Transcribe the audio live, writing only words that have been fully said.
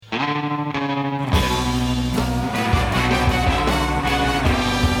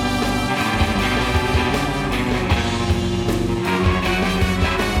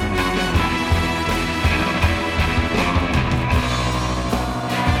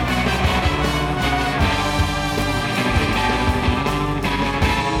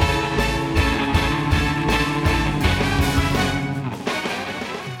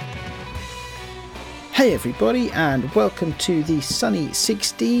Hey everybody, and welcome to the Sunny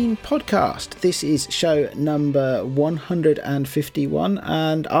 16 podcast. This is show number 151,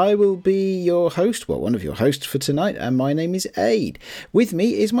 and I will be your host, well, one of your hosts for tonight, and my name is Aid. With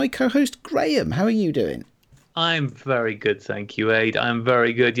me is my co-host Graham. How are you doing? I'm very good, thank you, Aid. I'm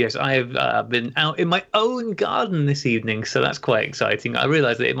very good. Yes, I have been out in my own garden this evening, so that's quite exciting. I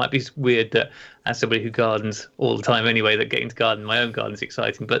realise that it might be weird that, as somebody who gardens all the time anyway, that getting to garden my own garden is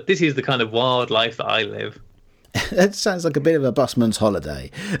exciting, but this is the kind of wildlife that I live. That sounds like a bit of a busman's holiday.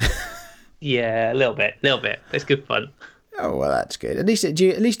 Yeah, a little bit. It's good fun. Oh, well, that's good. At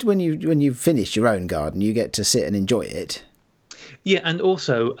least when you finish your own garden, you get to sit and enjoy it. Yeah, and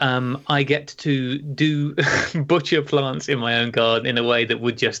also I get to do butcher plants in my own garden in a way that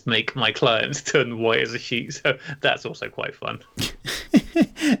would just make my clients turn white as a sheet. So that's also quite fun.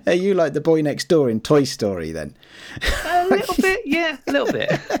 Are you like the boy next door in Toy Story then? A little bit, yeah, a little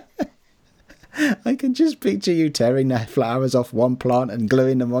bit. I can just picture you tearing the flowers off one plant and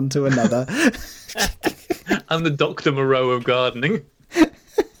gluing them onto another. I'm the Dr. Moreau of gardening.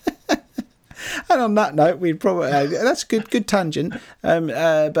 And on that note, we'd probably that's a good tangent.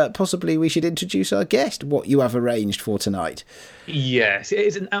 But possibly we should introduce our guest. What you have arranged for tonight? Yes, it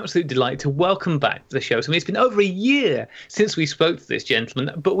is an absolute delight to welcome back to the show. So it's been over a year since we spoke to this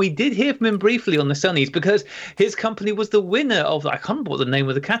gentleman, but we did hear from him briefly on the Sunnies because his company was the winner of, I can't remember what the name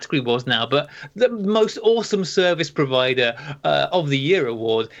of the category was now, but the most awesome service provider of the year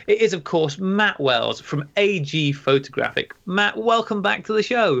award. It is, of course, Matt Wells from AG Photographic. Matt, welcome back to the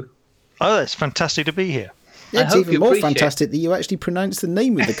show. Oh, it's fantastic to be here. Yeah, it's even more fantastic that you actually pronounced the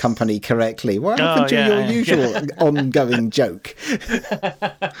name of the company correctly. What happened to your usual ongoing joke?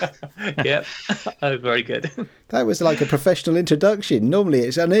 Yep. Oh, very good. That was like a professional introduction. Normally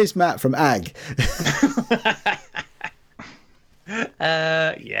it's, and here's Matt from AG.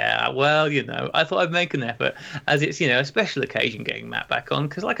 Yeah, well, I thought I'd make an effort as it's, a special occasion getting Matt back on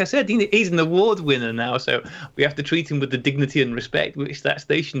because, like I said, he's an award winner now, so we have to treat him with the dignity and respect which that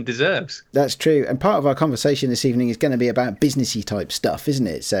station deserves. That's true, and part of our conversation this evening is going to be about businessy type stuff, isn't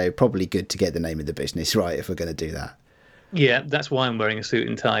it? So probably good to get the name of the business right if we're going to do that. Yeah, that's why I'm wearing a suit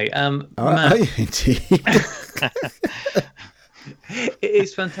and tie. Matt, indeed. It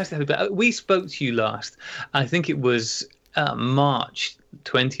is fantastic. But we spoke to you last, I think it was March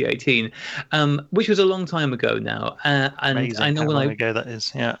 2018, which was a long time ago now. And amazing. I know how when long ago that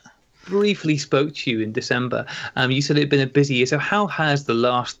is, yeah. Briefly spoke to you in December, you said it had been a busy year. So how has the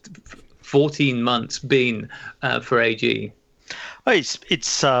last 14 months been for AG? Oh, it's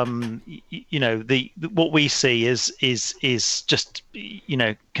what we see is just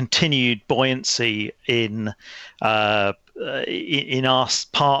continued buoyancy in our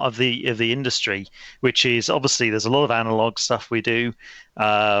part of the industry, which is obviously there's a lot of analog stuff we do,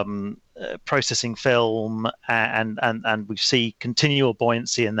 processing film, and we see continual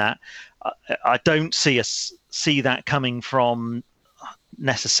buoyancy in that. I don't see that coming from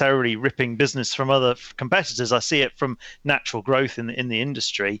necessarily ripping business from other competitors. I see it from natural growth in the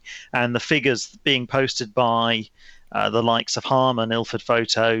industry, and the figures being posted by the likes of Harman, Ilford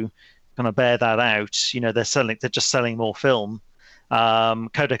Photo, kind of bear that out. They're just selling more film.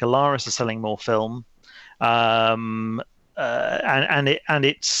 Kodak Alaris are selling more film, and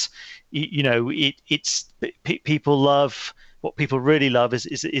it's people love. What people really love is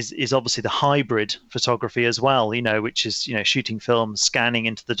obviously the hybrid photography as well, which is, shooting film, scanning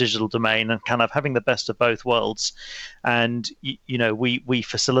into the digital domain and kind of having the best of both worlds. And, we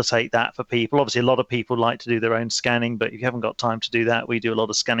facilitate that for people. Obviously, a lot of people like to do their own scanning, but if you haven't got time to do that, we do a lot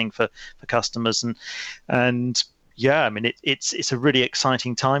of scanning for customers. And yeah, I mean, it's a really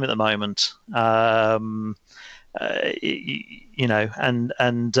exciting time at the moment. I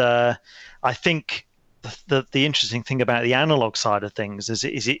think the interesting thing about the analog side of things is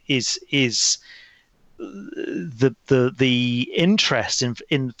the interest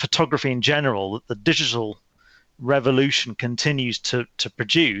in photography in general that the digital revolution continues to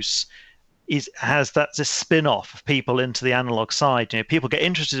produce has this spin-off of people into the analog side. People get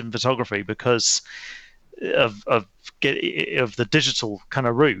interested in photography because of the digital kind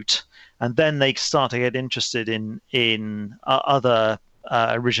of route, and then they start to get interested in other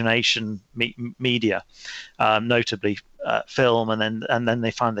origination media, notably film, and then they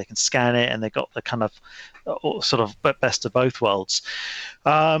find they can scan it, and they got the kind of sort of best of both worlds.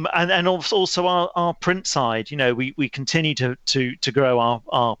 And also our print side, we continue to grow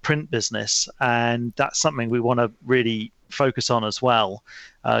our print business, and that's something we want to really focus on as well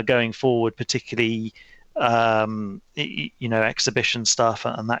going forward, particularly exhibition stuff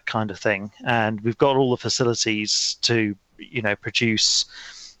and that kind of thing. And we've got all the facilities to produce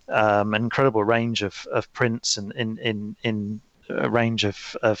an incredible range of prints and in a range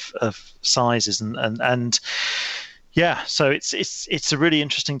of sizes and yeah, so it's a really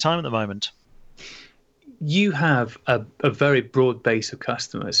interesting time at the moment. You have a very broad base of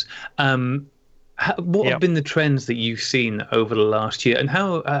customers. What have been the trends that you've seen over the last year, and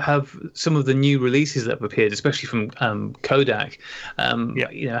how have some of the new releases that have appeared, especially from Kodak, how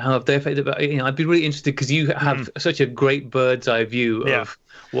have they affected? I'd be really interested because you have such a great bird's eye view of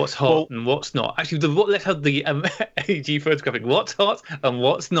what's hot and what's not. Actually, let's have the AG photographing what's hot and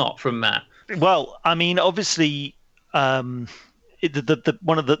what's not from Matt. Well, I mean, obviously, one of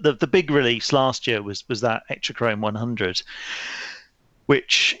the big release last year was that Ektachrome 100,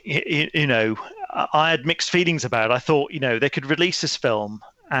 which I had mixed feelings about. I thought they could release this film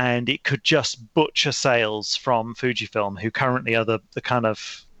and it could just butcher sales from Fujifilm, who currently are the kind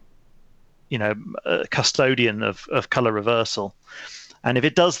of custodian of color reversal. And if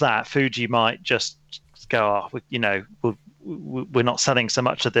it does that, Fuji might just go, we're not selling so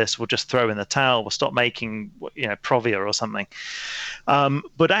much of this. We'll just throw in the towel. We'll stop making, Provia or something.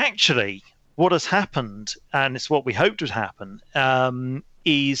 But actually, what has happened, and it's what we hoped would happen,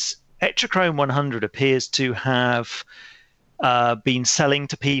 is Ektachrome 100 appears to have been selling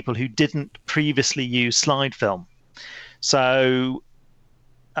to people who didn't previously use slide film. So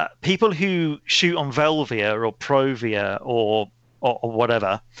people who shoot on Velvia or Provia or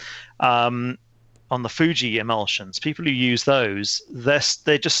whatever, on the Fuji emulsions, people who use those,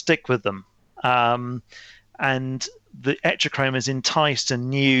 they just stick with them. And the Ektachrome has enticed a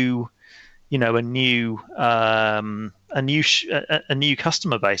new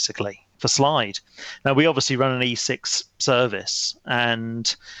customer basically for slide. Now we obviously run an E6 service,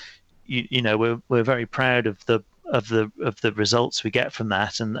 and we're very proud of the results we get from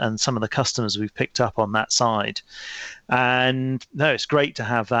that, and some of the customers we've picked up on that side. And no, it's great to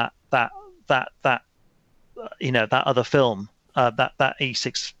have that other film, that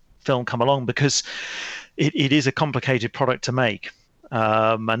E6 film come along, because it is a complicated product to make.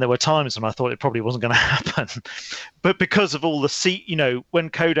 And there were times when I thought it probably wasn't going to happen, but because of all the when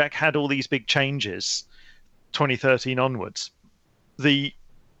Kodak had all these big changes, 2013 onwards, a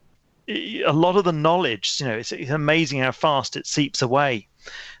lot of the knowledge, it's amazing how fast it seeps away,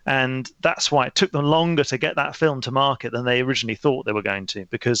 and that's why it took them longer to get that film to market than they originally thought they were going to.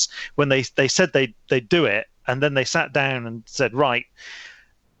 Because when they said they'd do it, and then they sat down and said, right,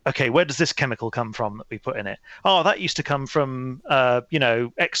 okay, where does this chemical come from that we put in it? Oh, that used to come from,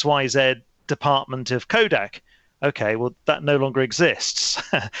 XYZ department of Kodak. Okay, well, that no longer exists.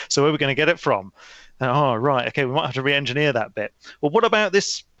 So where are we going to get it from? Oh, right. Okay, we might have to re-engineer that bit. Well, what about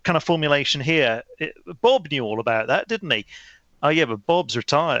this kind of formulation here? Bob knew all about that, didn't he? Oh, yeah, but Bob's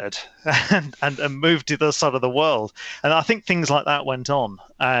retired and moved to the other side of the world. And I think things like that went on,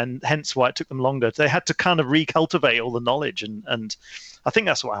 and hence why it took them longer. They had to kind of recultivate all the knowledge, and I think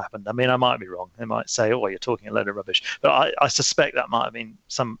that's what happened. I mean, I might be wrong. They might say, "Oh, you're talking a load of rubbish," but I suspect that might have been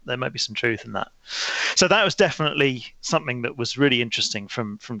there might be some truth in that. So that was definitely something that was really interesting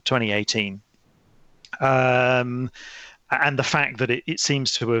from 2018, and the fact that it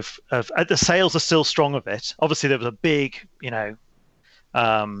seems to have the sales are still strong of it. Obviously, there was a big, it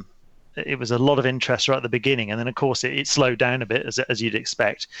was a lot of interest right at the beginning, and then of course it slowed down a bit as you'd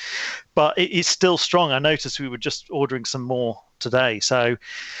expect, but it's still strong. I noticed we were just ordering some more today, so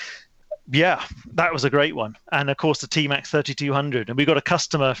yeah, that was a great one. And of course the T-Max 3200, and we got a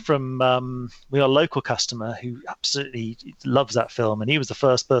customer from we got a local customer who absolutely loves that film, and he was the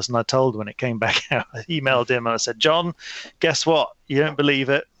first person I told when it came back out. I emailed him and I said, John, guess what, you don't believe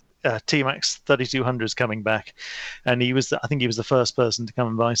it, T-Max 3200 is coming back. And I think he was the first person to come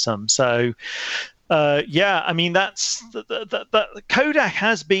and buy some. So yeah, I mean, that's that Kodak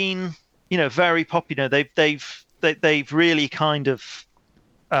has been very popular. They've really kind of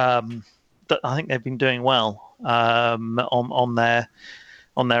I think they've been doing well on their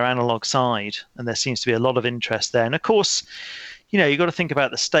analog side, and there seems to be a lot of interest there. And of course, you've got to think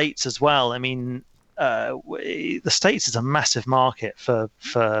about the States as well. I mean, the States is a massive market for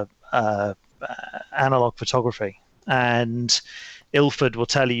analog photography, and Ilford will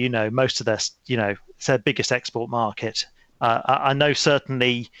tell you, most of their, it's their biggest export market. I know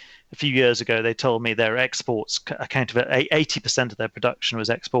certainly a few years ago they told me their exports accounted for 80% of their production was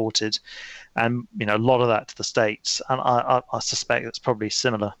exported, and a lot of that to the States. And I suspect it's probably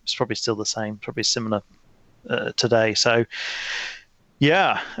similar. It's probably still the same. Probably similar today. So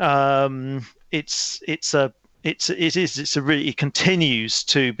yeah, it continues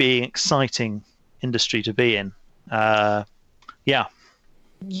to be an exciting industry to be in. Yeah.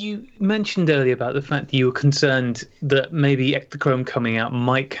 You mentioned earlier about the fact that you were concerned that maybe Ektachrome coming out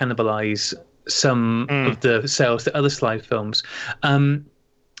might cannibalize some of the sales to other slide films.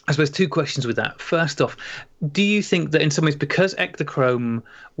 I suppose two questions with that. First off, do you think that in some ways, because Ektachrome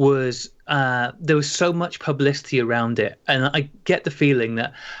was there was so much publicity around it, and I get the feeling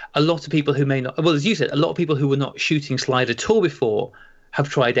that a lot of people who may not, well, as you said, a lot of people who were not shooting slide at all before have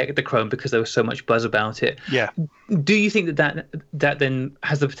tried Ektachrome because there was so much buzz about it. Yeah. Do you think that then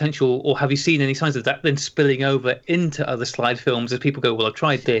has the potential, or have you seen any signs of that then spilling over into other slide films as people go, well, I've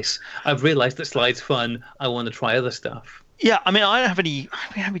tried this, I've realised that slide's fun, I want to try other stuff? Yeah, I mean, I don't have any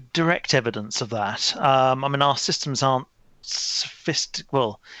direct evidence of that. I mean, our systems aren't sophisticated.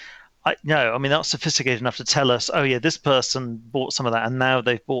 Well, not sophisticated enough to tell us, oh yeah, this person bought some of that, and now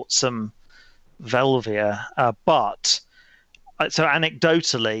they've bought some Velvia. But so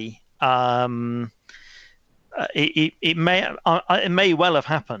anecdotally, it may well have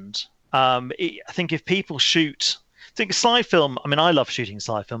happened. I think if people shoot. I think slide film. I mean, I love shooting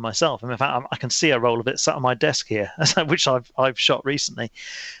slide film myself. In fact, I can see a roll of it sat on my desk here, which I've shot recently,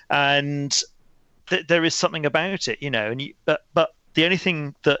 and there is something about it, And but the only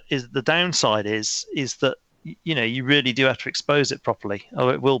thing that is the downside is that you really do have to expose it properly,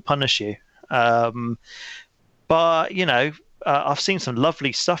 or it will punish you. But I've seen some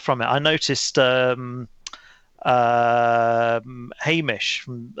lovely stuff from it. I noticed. Hamish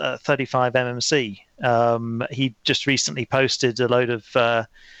from 35mmc. He just recently posted a load of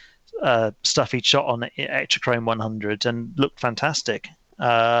stuff he'd shot on Ektachrome 100 and looked fantastic.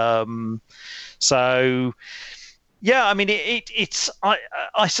 So, yeah, I mean, it's.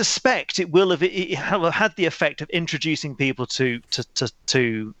 I suspect it will have had the effect of introducing people to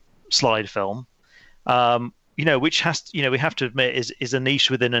slide film. Which has we have to admit is a niche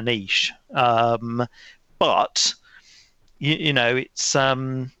within a niche. But it's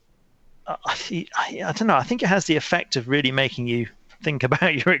I don't know. I think it has the effect of really making you think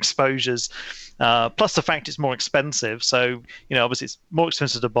about your exposures. Plus the fact it's more expensive. So obviously it's more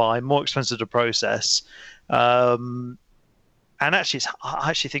expensive to buy, more expensive to process, and actually, I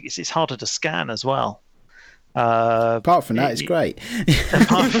actually think it's harder to scan as well. Apart from that, it's great.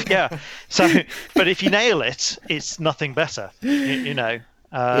 Yeah. So, but if you nail it, it's nothing better. So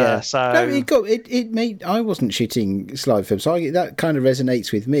no, it made. I wasn't shooting slide film, so that kind of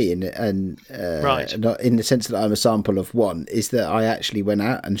resonates with me, and right. Not in the sense that I'm a sample of one. Is that I actually went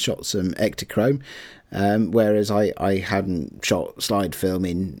out and shot some Ektachrome, whereas I hadn't shot slide film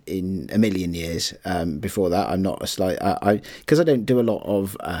in a million years. Before that, I'm not a slide. Because I don't do a lot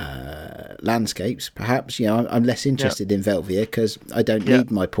of landscapes. Perhaps I'm less interested in Velvia because I don't need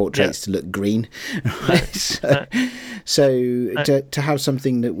my portraits to look green. So to have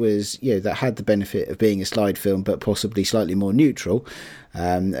something that was that had the benefit of being a slide film but possibly slightly more neutral,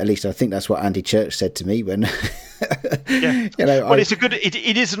 at least I think that's what Andy Church said to me when it's a good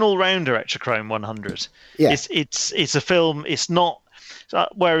it is an all-rounder Ektachrome 100. It's a film. It's not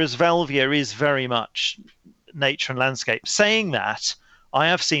whereas Velvia is very much nature and landscape. Saying that, I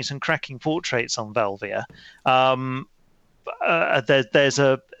have seen some cracking portraits on Velvia. There's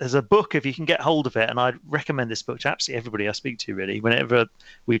a book, if you can get hold of it, and I recommend this book to absolutely everybody I speak to, really, whenever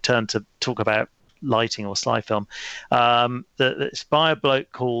we turn to talk about lighting or slide film. It's by a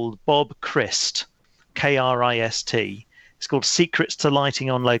bloke called Bob Christ, Krist. It's called Secrets to Lighting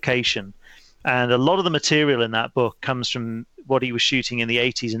on Location, and a lot of the material in that book comes from what he was shooting in the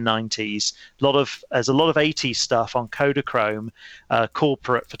 80s and 90s. There's a lot of 80s stuff on Kodachrome,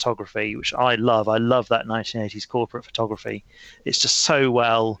 corporate photography, which I love. I love that 1980s corporate photography. It's just so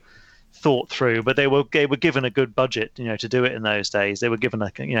well thought through. But they were given a good budget, to do it in those days. They were given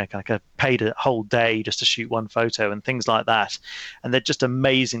paid a whole day just to shoot one photo and things like that. And they're just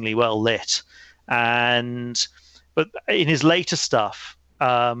amazingly well lit. But in his later stuff,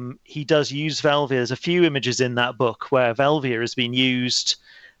 he does use Velvia. There's a few images in that book where Velvia has been used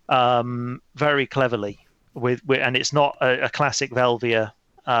very cleverly, and it's not a classic Velvia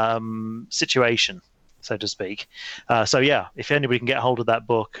situation, so to speak. If anybody can get hold of that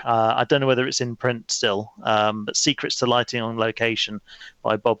book, I don't know whether it's in print still, but Secrets to Lighting on Location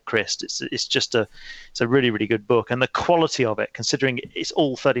by Bob Christ. It's a really, really good book, and the quality of it, considering it's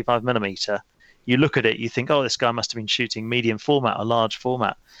all 35mm. You look at it, you think, oh, this guy must have been shooting medium format or large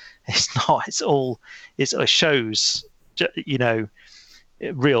format. It's not. It shows,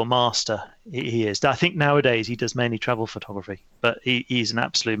 real master. He is. I think nowadays he does mainly travel photography, but he's an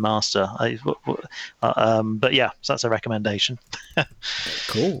absolute master. But yeah, so that's a recommendation.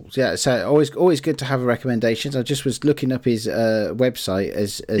 Cool. Yeah, so always good to have recommendations. I just was looking up his website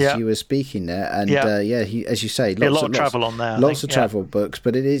as you were speaking there, and he, as you say, lots of travel on there. Lots of travel books,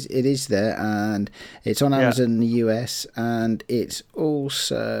 but it is there, and it's on Amazon in the US, and it's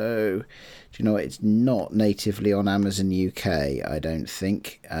also. Do you know what? It's not natively on Amazon UK, I don't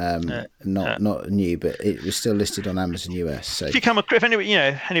think. Not new, but it was still listed on Amazon US. So if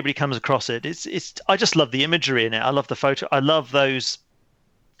anybody comes across it, it's I just love the imagery in it. I love the photo. I love those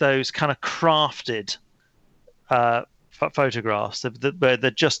kind of crafted photographs where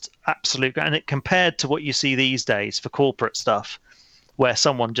they're just absolute. And it compared to what you see these days for corporate stuff, where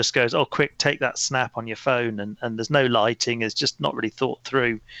someone just goes, "Oh, quick, take that snap on your phone," and there's no lighting. It's just not really thought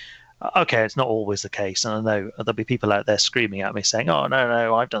through. Okay, it's not always the case, and I know there'll be people out there screaming at me saying, "Oh,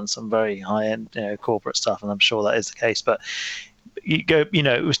 no, I've done some very high-end, corporate stuff," and I'm sure that is the case. But you go,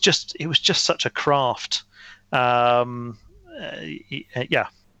 it was just such a craft. Anyway,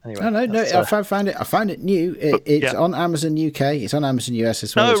 no. I found it new. It's on Amazon UK. It's on Amazon US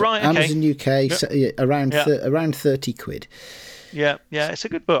as well. Oh, right, okay. Amazon UK around £30. Yeah, it's a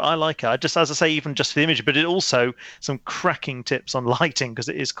good book. I like it. As I say, even just for the image, but it also some cracking tips on lighting, because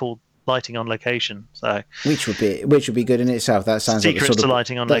it is called Lighting on Location. So which would be good in itself. That sounds Secrets like the sort to of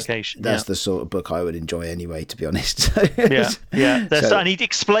Lighting on Location. That's the sort of book I would enjoy anyway, to be honest. And he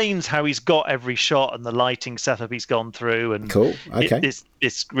explains how he's got every shot and the lighting setup he's gone through. And cool. Okay,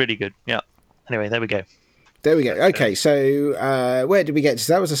 it's really good. Yeah. Anyway, there we go. Okay, so where did we get to?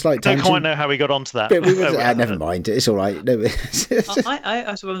 So that was a slight tangent. I don't quite know how we got onto that. Never mind. It's all right. No.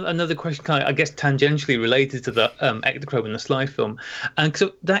 I suppose another question, kind of, I guess, tangentially related to the Ektachrome and the Sly film. And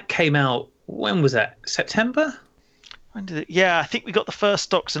so that came out, when was that? September? When did it? Yeah, I think we got the first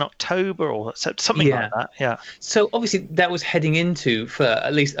stocks in October or something like that. Yeah. So obviously that was heading into, for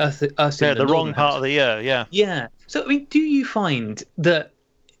at least us in the wrong part of the year. Yeah. Yeah. So I mean, do you find that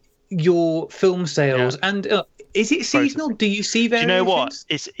your film sales and is it seasonal? Do you see variations? Do you know what?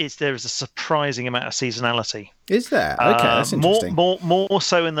 There is a surprising amount of seasonality. Is there? Okay, that's interesting. More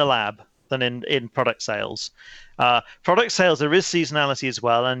so in the lab than in product sales. Product sales, there is seasonality as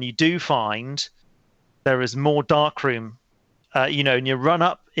well, and you do find there is more darkroom. And you run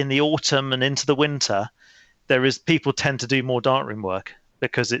up in the autumn and into the winter, people tend to do more darkroom work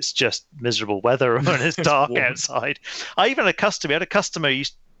because it's just miserable weather when it's dark outside. I even had a customer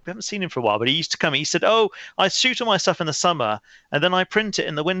we haven't seen him for a while, but he used to come. He said, "Oh, I shoot all my stuff in the summer, and then I print it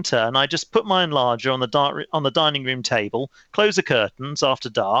in the winter, and I just put my enlarger on the dining room table, close the curtains after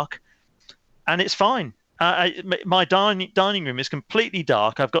dark, and it's fine. My dining room is completely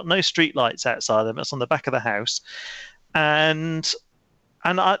dark. I've got no street lights outside them. It's on the back of the house, and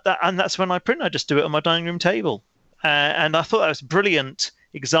that's when I print. I just do it on my dining room table, and I thought that was a brilliant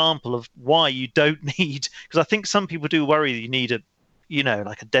example of why you don't need, because I think some people do worry that you need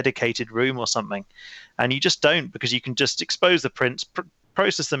like a dedicated room or something, and you just don't, because you can just expose the prints,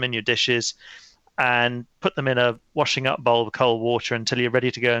 process them in your dishes, and put them in a washing up bowl of cold water until you're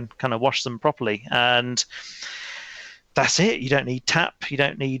ready to go and kind of wash them properly. And that's it. You don't need tap, you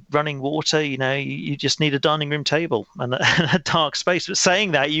don't need running water, you just need a dining room table and a dark space. But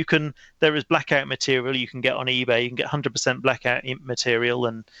saying that, there is blackout material you can get on eBay. You can get 100% blackout material,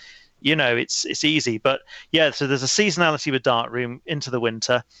 and it's easy. But so there's a seasonality with darkroom into the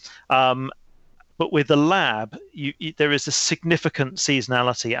winter, but with the lab there is a significant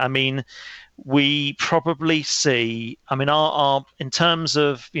seasonality. I mean, we probably see, our in terms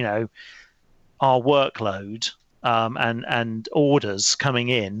of our workload and orders coming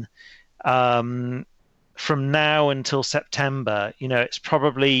in from now until September, it's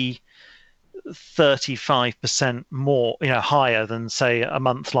probably 35% more, higher than, say, a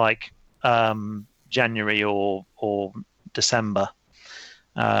month like January or December.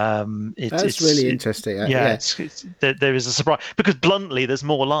 That's really interesting. There is a surprise, because bluntly, there's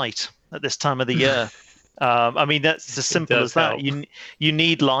more light at this time of the year. That's as simple as that. You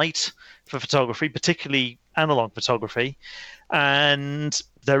need light for photography, particularly analog photography, and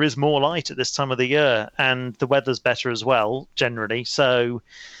there is more light at this time of the year, and the weather's better as well generally. So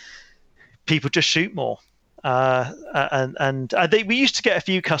people just shoot more, we used to get a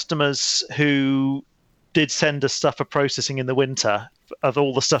few customers who did send us stuff for processing in the winter of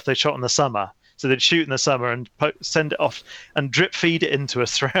all the stuff they shot in the summer. So they'd shoot in the summer and send it off and drip feed it into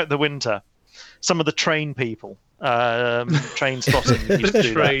us throughout the winter. Some of the train people, train spotting, used to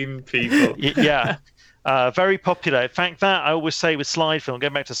do train people. Yeah. Very popular. In fact, that I always say with slide film,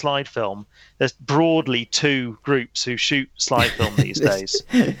 going back to slide film, there's broadly two groups who shoot slide film these days.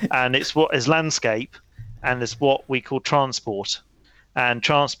 And it's what is landscape, and there's what we call transport. And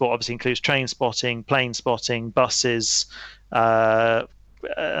transport obviously includes train spotting, plane spotting, buses, and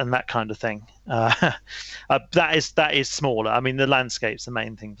that kind of thing. That is smaller. I mean, the landscape's the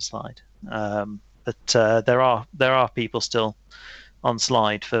main thing for slide. But there are people still on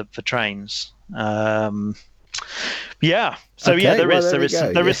slide for trains. Yeah. So Okay, yeah, there well, is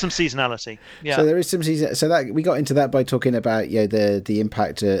some seasonality. Yeah. So there is some season. So that we got into that by talking about the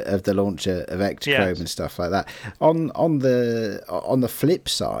impact of the launch of Ektachrome and stuff like that. On the flip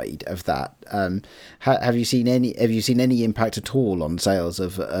side of that, have you seen any impact at all on sales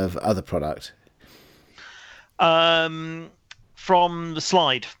of other product? From the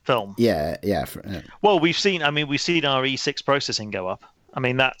slide film. Yeah. Well, we've seen our E6 processing go up. I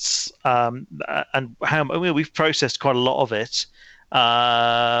mean, that's we've processed quite a lot of it,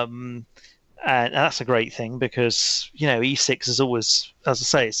 and that's a great thing because E6 is always, as I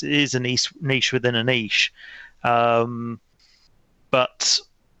say, it is a niche within a niche, but that's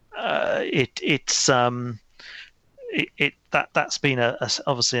been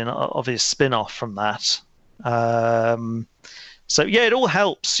obviously an obvious spin-off from that. So yeah, it all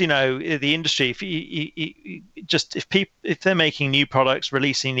helps, the industry. If they're making new products,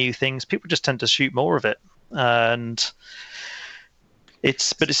 releasing new things, people just tend to shoot more of it, and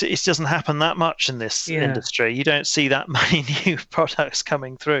it doesn't happen that much in this industry. You don't see that many new products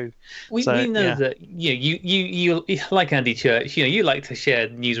coming through. We know that you like Andy Church. You like to share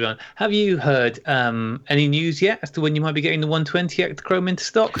news around. Have you heard any news yet as to when you might be getting the 120 Ektachrome into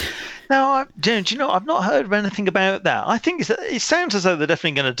stock? No, do you know? I've not heard anything about that. I think it sounds as though they're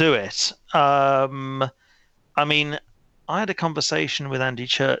definitely going to do it. I mean, I had a conversation with Andy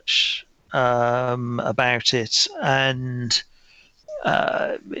Church about it, and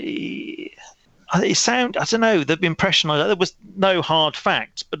it sound, I don't know, the impression I got, there was no hard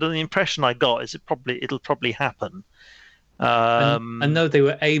facts, but the impression I got is it'll probably happen. I know they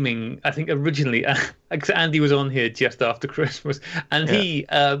were aiming, I think originally, Andy was on here just after Christmas, and he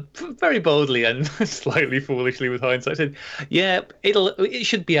very boldly and slightly foolishly with hindsight said, it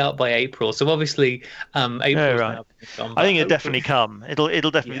should be out by April. So obviously April. Right. I think it'll definitely come.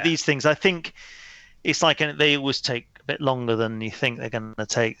 It'll definitely, these things, I think it's like they always take a bit longer than you think they're going to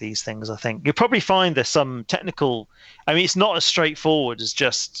take these things. I think you'll probably find there's some technical, I mean, it's not as straightforward as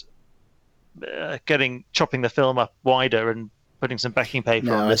just chopping the film up wider and putting some backing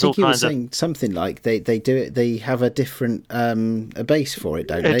paper on. I think you were saying something like they do it. They have a different a base for it,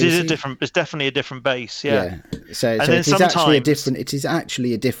 don't they? It's definitely a different base. Yeah. So it is actually a different. It is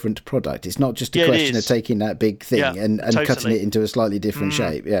actually a different product. It's not just a question of taking that big thing and totally cutting it into a slightly different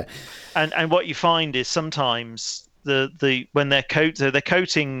shape. Yeah. And what you find is sometimes when they're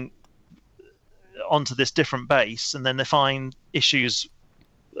coating onto this different base, and then they find issues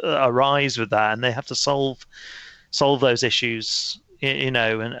arise with that, and they have to solve those issues, you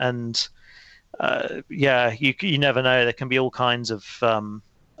never know. There can be all kinds of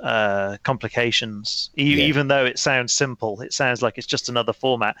complications, even though it sounds simple. It sounds like it's just another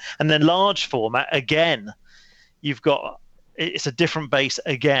format. And then large format, again, it's a different base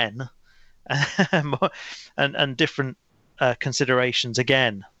again, and different considerations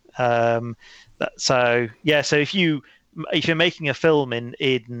again. So if you're making a film in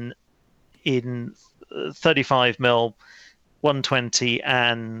 35mm, 120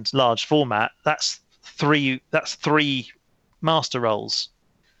 and large format, that's three master rolls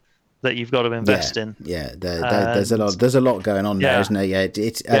that you've got to invest in. Yeah, there's a lot going on there, isn't there? Yeah,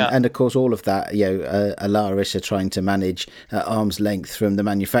 and of course all of that, Alaris are trying to manage at arm's length from the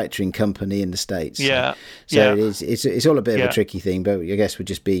manufacturing company in the States. So it's all a bit of a tricky thing, but I guess we'll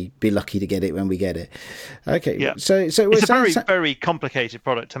just be lucky to get it when we get it. Okay, so it's a very very complicated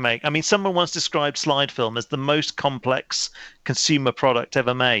product to make. I mean, someone once described slide film as the most complex consumer product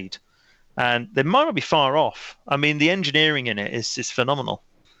ever made, and they might not be far off. I mean, the engineering in it is phenomenal.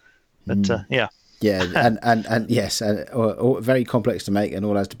 But and yes, very complex to make, and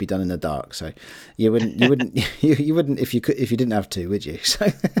all has to be done in the dark. So you wouldn't if you didn't have to, would you? So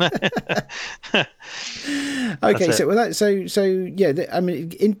okay, I mean,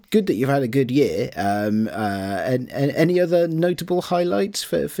 good that you've had a good year. And any other notable highlights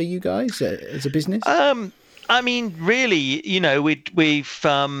for you guys as a business? I mean, really, we've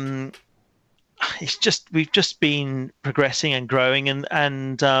just been progressing and growing, and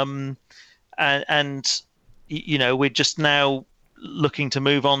we're just now looking to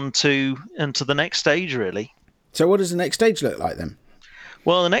move on into the next stage, really. So what does the next stage look like then?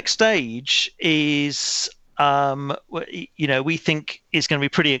 Well, the next stage is, we think is going to be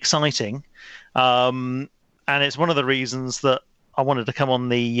pretty exciting, and it's one of the reasons that I wanted to come on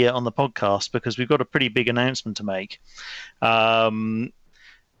the podcast, because we've got a pretty big announcement to make.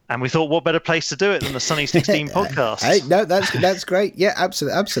 And we thought, what better place to do it than the Sunny 16 podcast? Hey, no, that's great. Yeah,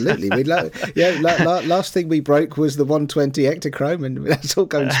 absolutely. Last thing we broke was the 120 Ektachrome, and that's all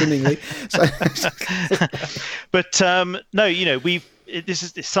going swimmingly. So. But this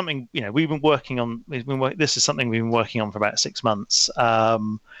is something we've been working on. This is something we've been working on for about 6 months,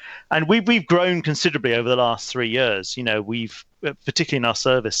 and we've grown considerably over the last 3 years. We've particularly in our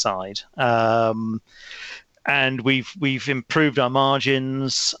service side. And we've improved our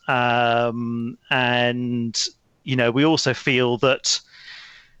margins, and we also feel that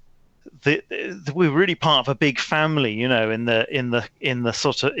we're really part of a big family, in the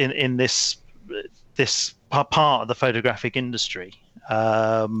sort of in this part of the photographic industry,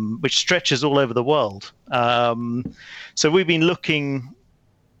 which stretches all over the world. So we've been looking,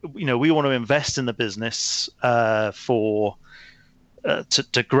 we want to invest in the business to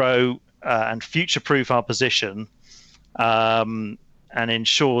grow. And future-proof our position, and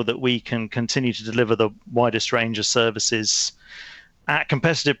ensure that we can continue to deliver the widest range of services at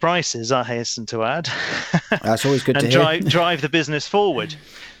competitive prices, I hasten to add. That's always good to hear. And drive the business forward.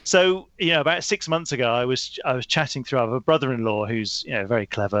 So, about 6 months ago, I was chatting through. I have a brother-in-law who's a very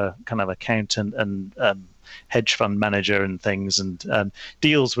clever kind of accountant and hedge fund manager and things, and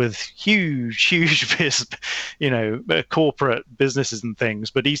deals with huge corporate businesses and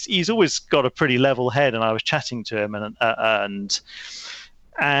things. But he's always got a pretty level head. And I was chatting to him,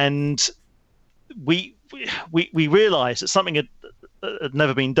 and we realised that something had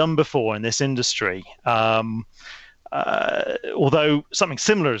never been done before in this industry. Although something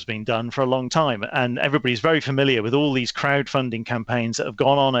similar has been done for a long time, and everybody's very familiar with all these crowdfunding campaigns that have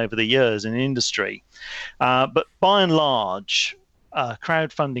gone on over the years in the industry. But by and large,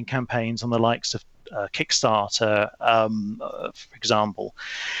 crowdfunding campaigns on the likes of Kickstarter, for example,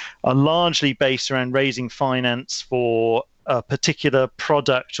 are largely based around raising finance for a particular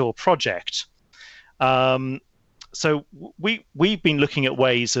product or project. So we've been looking at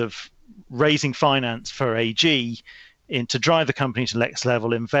ways of raising finance for AG to drive the company to the next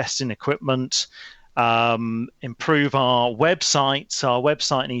level, invest in equipment, improve our website. Our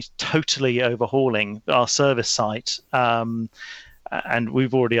website needs totally overhauling, our service site, and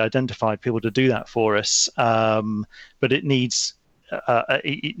we've already identified people to do that for us. But it needs,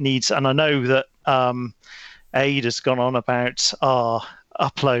 and I know that Aid has gone on about our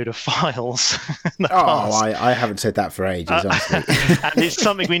upload of files. I haven't said that for ages, honestly. And it's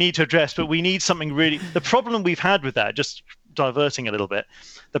something we need to address, but we need something really. The problem we've had with that, just diverting a little bit,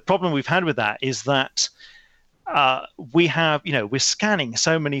 the problem we've had with that is that we're scanning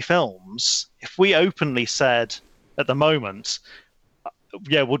so many films. If we openly said at the moment,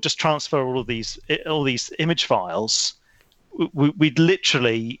 we'll just transfer all these image files, we'd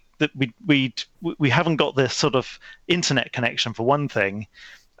literally. That we haven't got this sort of internet connection for one thing,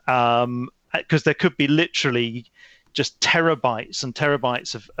 because there could be literally just terabytes and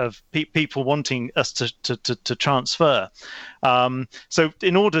terabytes of people wanting us to transfer. So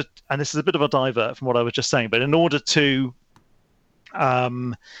in order, and this is a bit of a divert from what I was just saying, but in order to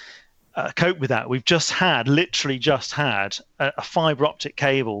cope with that, we've literally just had a fiber optic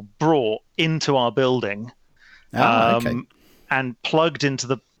cable brought into our building, and plugged into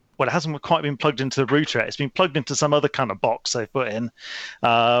the. Well, it hasn't quite been plugged into the router yet. It's been plugged into some other kind of box they've put in,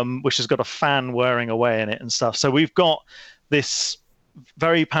 which has got a fan whirring away in it and stuff. So we've got this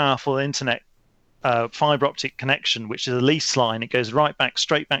very powerful internet fiber optic connection, which is a lease line. It goes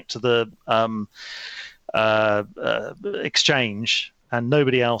straight back to the exchange, and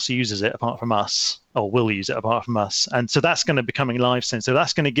nobody else uses it apart from us, or will use it apart from us. And so that's going to be coming live soon. So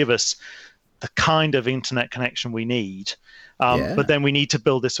that's going to give us the kind of internet connection we need. But then we need to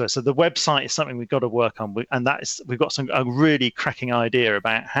build this way. So the website is something we've got to work on, and we've got a really cracking idea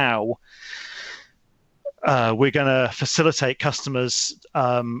about how we're going to facilitate customers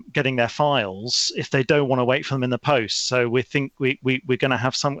getting their files if they don't want to wait for them in the post. So we think we're going to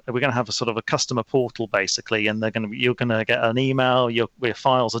have a sort of a customer portal basically, and you're going to get an email. Your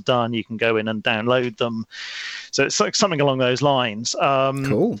files are done. You can go in and download them. So it's like something along those lines.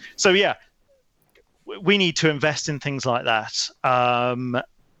 Cool. So yeah. We need to invest in things like that, and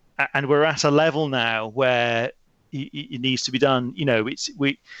we're at a level now where it needs to be done.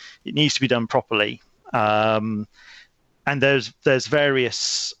 It needs to be done properly, and there's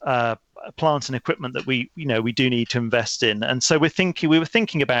various plant and equipment that we do need to invest in. And so we were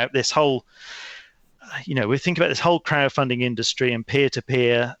thinking about this whole we think about this whole crowdfunding industry and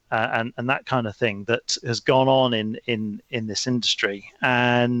peer-to-peer and that kind of thing that has gone on in this industry.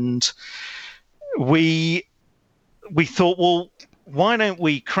 And we thought, well, why don't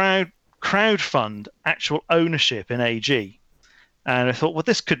we crowdfund actual ownership in AG? And I thought, well,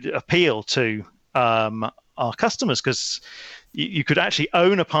 this could appeal to our customers, because you could actually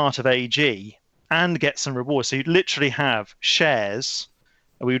own a part of AG and get some rewards. So you'd literally have shares.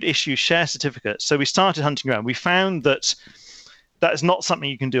 We would issue share certificates. So we started hunting around. We found that is not something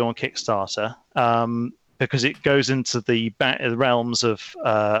you can do on Kickstarter, because it goes into the realms of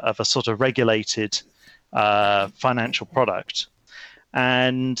a sort of regulated financial product.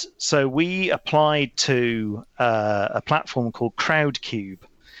 And so we applied to a platform called Crowdcube,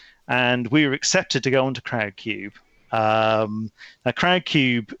 and we were accepted to go onto Crowdcube. Now,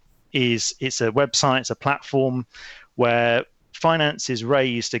 Crowdcube it's a website, it's a platform where finance is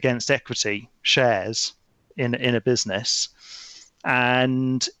raised against equity shares in a business,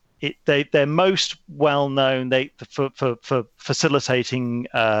 and they're most well known for facilitating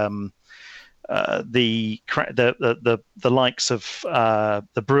the likes of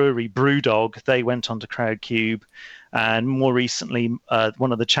the brewery Brewdog. They went onto Crowdcube, and more recently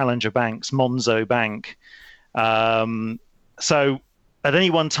one of the challenger banks, Monzo Bank. So at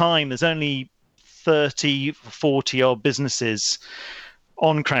any one time, there's only 30, 40 odd businesses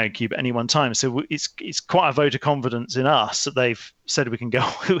on Crowdcube at any one time. So it's quite a vote of confidence in us that they've said we can go,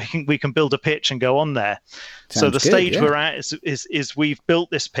 we can build a pitch and go on there. Sounds so the good, stage yeah. we're at is we've built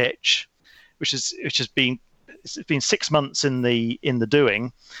this pitch, which has been 6 months in the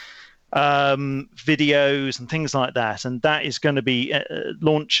doing, videos and things like that, and that is going to be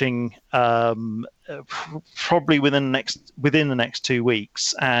launching probably within the next 2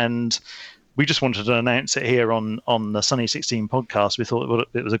 weeks. And we just wanted to announce it here on the Sunny 16 podcast. We thought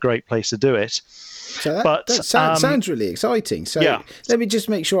it was a great place to do it. So that sounds really exciting. So yeah. Let me just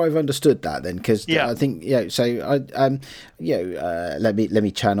make sure I've understood that then, because I think So let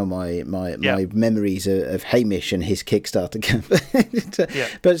me channel my memories of Hamish and his Kickstarter campaign.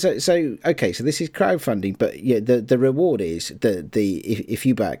 But so okay, so this is crowdfunding, but the reward is if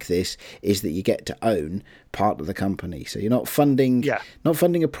you back this is that you get to own part of the company. So you're not funding a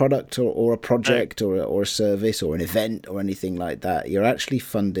product or a project or a service or an event or anything like that. You're actually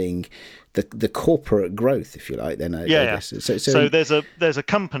funding the corporate growth, if you like. Then I guess. So there's a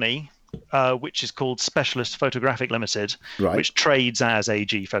company which is called Specialist Photographic Limited, right, which trades as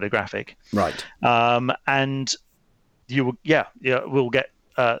AG Photographic, right, and we'll get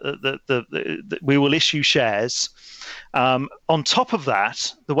we will issue shares. On top of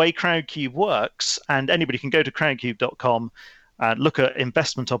that, the way Crowdcube works, and anybody can go to crowdcube.com and look at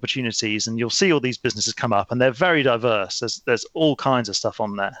investment opportunities, and you'll see all these businesses come up, and they're very diverse. There's all kinds of stuff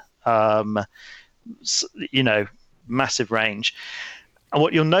on there, massive range. And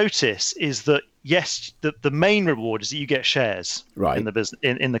what you'll notice is that yes, the main reward is that you get shares in the business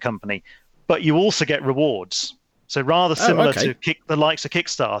in the company, but you also get rewards. So rather similar to the likes of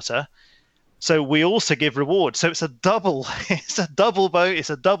Kickstarter. So we also give rewards. So it's a double thing.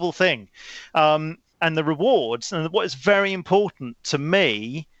 And the rewards, and what is very important to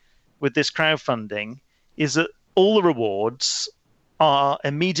me with this crowdfunding is that all the rewards are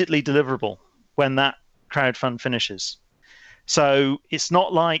immediately deliverable when that crowdfund finishes. So it's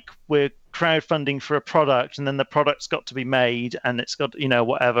not like we're crowdfunding for a product and then the product's got to be made and it's got,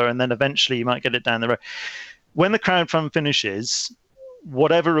 whatever, and then eventually you might get it down the road. When the crowdfund finishes,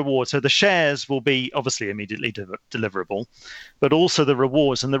 whatever reward, so the shares will be obviously immediately deliverable, but also the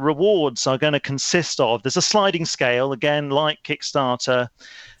rewards. And the rewards are going to consist of, there's a sliding scale, again, like Kickstarter,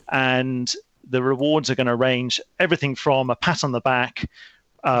 and the rewards are going to range everything from a pat on the back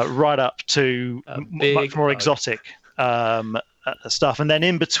right up to much more exotic stuff. And then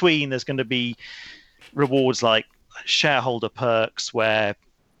in between, there's going to be rewards like shareholder perks, where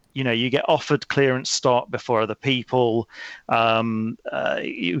you get offered clearance stock before other people.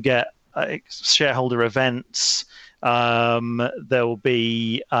 You get shareholder events. There will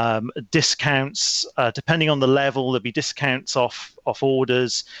be discounts depending on the level. There'll be discounts off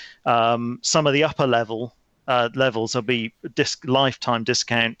orders. Some of the upper levels will be lifetime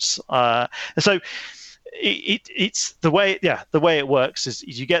discounts. So it's the way it works is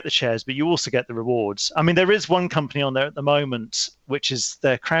you get the shares, but you also get the rewards. I mean, there is one company on there at the moment which is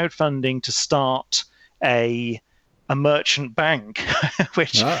they're crowdfunding to start a merchant bank,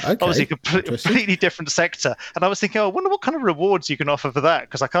 which obviously a completely different sector. And I was thinking, I wonder what kind of rewards you can offer for that,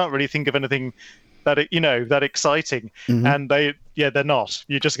 because I can't really think of anything that exciting. Mm-hmm. And they're not.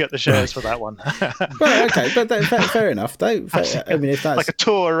 You just get the shares for that one. Well, okay, but fair enough, though. I mean, if that's like a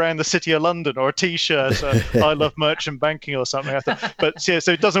tour around the city of London or a T-shirt, I love merchant banking or something. But yeah,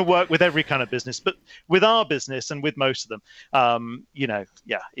 so it doesn't work with every kind of business, but with our business and with most of them,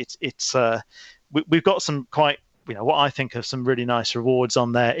 we've got some quite, what I think of some really nice rewards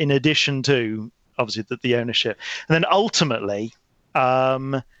on there, in addition to obviously the ownership, and then ultimately,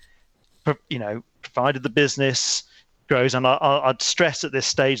 provided the business grows, and I'd stress at this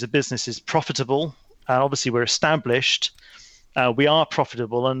stage the business is profitable, and obviously we're established. We are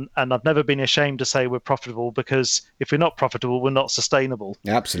profitable, and I've never been ashamed to say we're profitable, because if we're not profitable, we're not sustainable.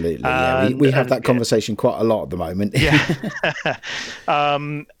 Absolutely, yeah. We have that conversation quite a lot at the moment. Yeah.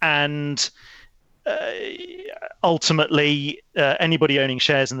 And ultimately, anybody owning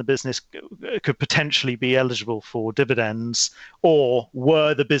shares in the business could potentially be eligible for dividends, or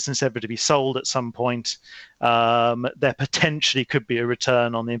were the business ever to be sold at some point, there potentially could be a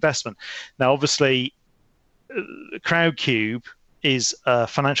return on the investment. Now, obviously, Crowdcube is a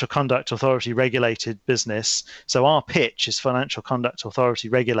Financial Conduct Authority regulated business, so our pitch is Financial Conduct Authority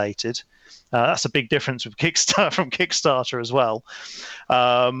regulated. That's a big difference with Kickstarter as well.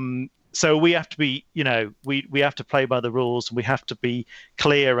 So we have to be, we have to play by the rules. We have to be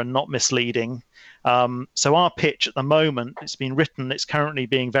clear and not misleading. So our pitch at the moment, it's been written, it's currently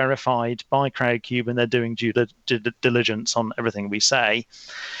being verified by Crowdcube, and they're doing due diligence on everything we say.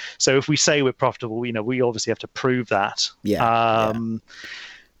 So if we say we're profitable, we obviously have to prove that. Yeah.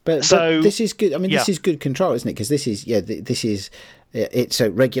 But this is good. I mean, this is good control, isn't it? Because this is so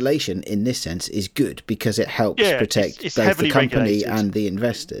regulation in this sense is good, because it helps protect both the company regulated and the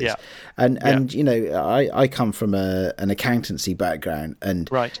investors. Yeah. And I come from an accountancy background, and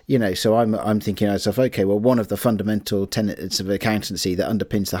right. So I'm thinking to myself, okay, well, one of the fundamental tenets of accountancy that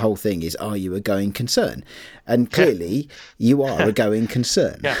underpins the whole thing is, are you a going concern? And clearly you are a going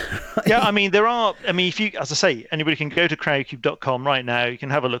concern. Yeah. Yeah, I mean, if you, as I say, anybody can go to crowdcube.com right now, you can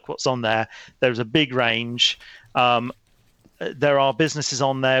have a look what's on there. There's a big range. There are businesses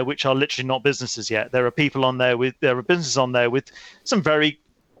on there which are literally not businesses yet. There are businesses on there with some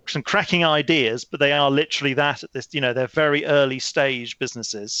cracking ideas, but they are literally that at this, they're very early stage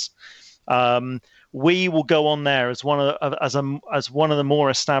businesses. We will go on there as one of the more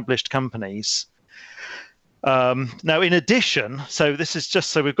established companies. Now, in addition, so this is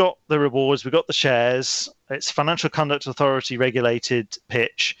just, so we've got the rewards, we've got the shares. It's Financial Conduct Authority regulated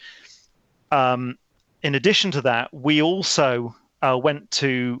pitch. In addition to that, we also went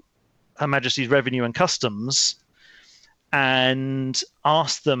to Her Majesty's Revenue and Customs and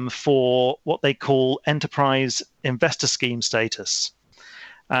asked them for what they call Enterprise Investor Scheme status.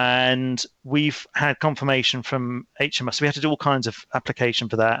 And we've had confirmation from HMRC. We had to do all kinds of application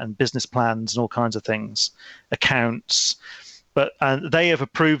for that, and business plans and all kinds of things, accounts. And they have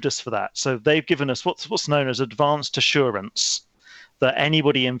approved us for that. So they've given us what's known as advanced assurance that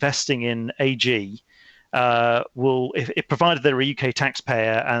anybody investing in AG will, if provided they're a UK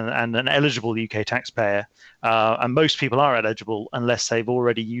taxpayer and an eligible UK taxpayer, and most people are eligible unless they've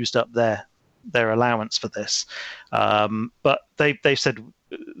already used up their allowance for this. But they've said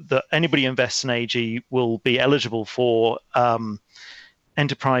that anybody invests in AG will be eligible for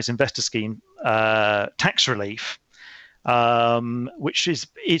Enterprise Investor Scheme tax relief. Which is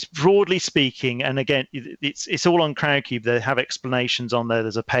broadly speaking, and again, it's all on Crowdcube. They have explanations on there.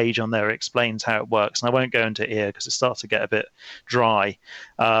 There's a page on there that explains how it works, and I won't go into it here because it starts to get a bit dry.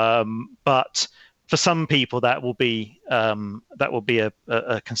 But for some people, that will be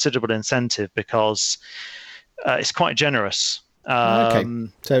a considerable incentive, because it's quite generous. Okay,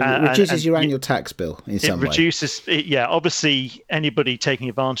 so it reduces your annual tax bill in some way. It reduces, obviously anybody taking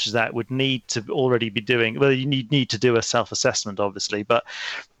advantage of that would need to already be doing, well, you need to do a self-assessment, obviously, but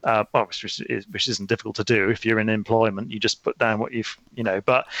which isn't difficult to do. If you're in employment, you just put down what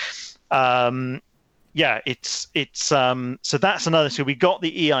but it's so that's another. So we got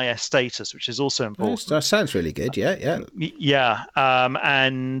the EIS status, which is also important. That sounds really good. Yeah.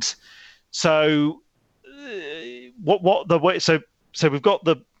 And so what the way? So we've got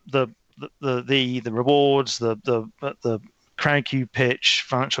the rewards, the Crowdcube pitch,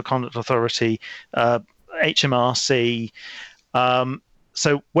 Financial Conduct Authority, HMRC.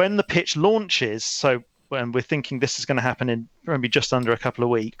 So when the pitch launches, when we're thinking this is going to happen in maybe just under a couple of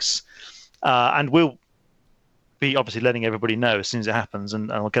weeks, and we'll be obviously letting everybody know as soon as it happens,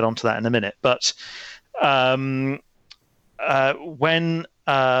 and I'll get onto that in a minute. But when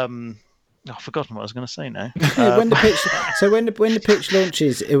I've forgotten what I was going to say now. when the pitch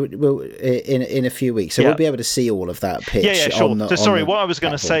launches, it will in a few weeks. So we'll be able to see all of that pitch. Yeah, sure. What I was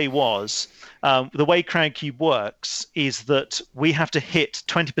going to platform. say was the way Crowdcube works is that we have to hit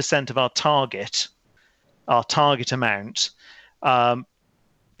 20% of our target amount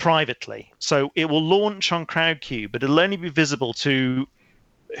privately. So it will launch on Crowdcube, but it'll only be visible to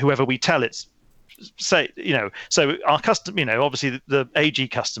whoever we tell it's. So our obviously the AG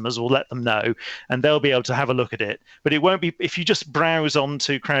customers will let them know, and they'll be able to have a look at it. But it won't be if you just browse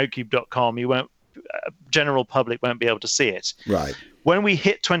onto crowdcube.com, you won't. General public won't be able to see it. Right. When we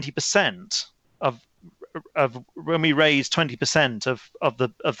hit 20% of when we raise 20% of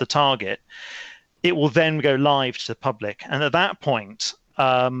the target, it will then go live to the public, and at that point,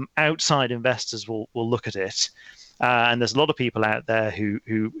 outside investors will look at it. And there's a lot of people out there who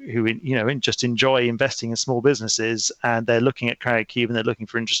just enjoy investing in small businesses, and they're looking at Crowdcube and they're looking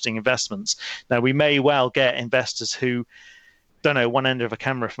for interesting investments. Now, we may well get investors who don't know one end of a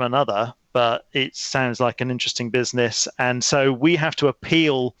camera from another, but it sounds like an interesting business, and so we have to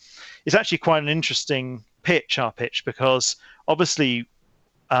appeal. It's actually quite an interesting pitch, our pitch, because obviously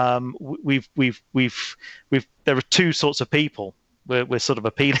we've there are two sorts of people. We're sort of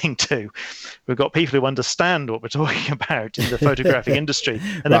appealing to. We've got people who understand what we're talking about in the photographic industry,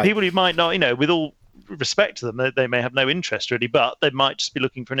 and then people who might not, with all respect to them, they may have no interest really, but they might just be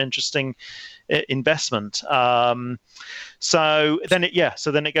looking for an interesting investment. So then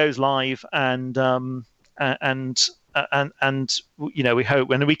it goes live, and we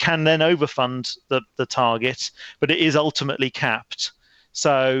hope, and we can then overfund the target, but it is ultimately capped.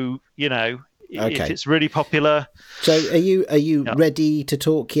 So if it's really popular. So are you ready to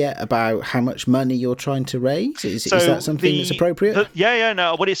talk yet about how much money you're trying to raise? Is that something that's appropriate? No.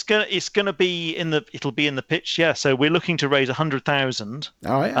 Well, it'll be in the pitch. Yeah. So we're looking to raise 100,000.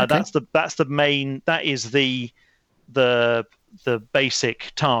 All right. Okay. That's the main. That is the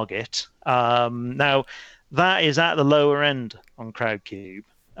basic target. Now that is at the lower end on Crowdcube.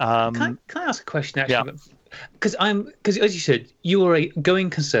 Can I ask a question actually? Yeah. Because as you said, you are a going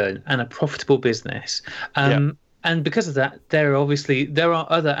concern and a profitable business, and because of that, there are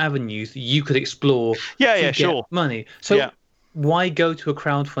other avenues that you could explore. To get money. So why go to a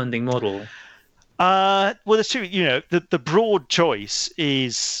crowdfunding model? Well, there's two. The broad choice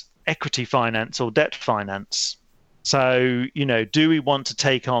is equity finance or debt finance. So do we want to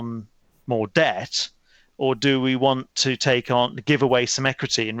take on more debt, or do we want to give away some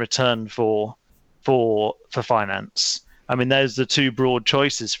equity in return for finance? I mean, there's the two broad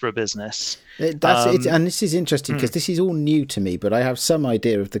choices for a business. And this is interesting because this is all new to me, but I have some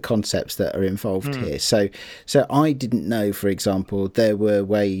idea of the concepts that are involved here. So I didn't know, for example, there were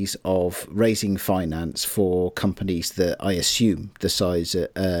ways of raising finance for companies that I assume the size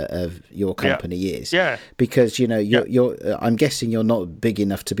of your company is. Yeah. Because you're I'm guessing you're not big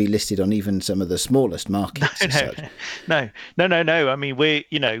enough to be listed on even some of the smallest markets. No. I mean, we're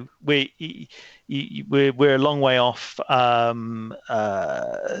a long way off. We're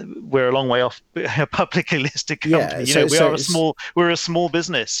a long way off a publicly listed company. We're a small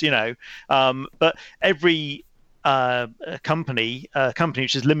business. But every company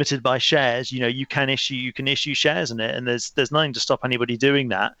which is limited by shares, you can issue shares in it, and there's nothing to stop anybody doing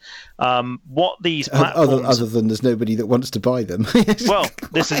that. What these platforms, other than there's nobody that wants to buy them. Well,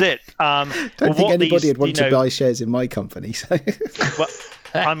 this is it. Don't think anybody would want to buy shares in my company. So. Well,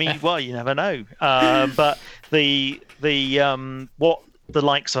 I mean, you never know. But what the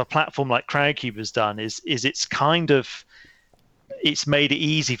likes of a platform like Crowdcube has done is it's made it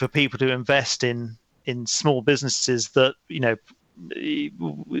easy for people to invest in small businesses that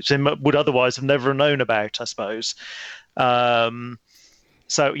would otherwise have never known about, I suppose. And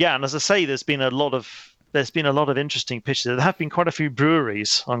as I say, there's been a lot of interesting pitches. There have been quite a few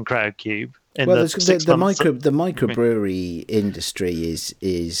breweries on Crowdcube. The microbrewery industry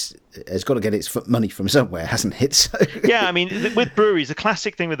has got to get its money from somewhere, hasn't it? So. Yeah, I mean, with breweries, the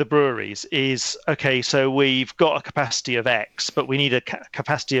classic thing with the breweries is, okay, so we've got a capacity of X, but we need a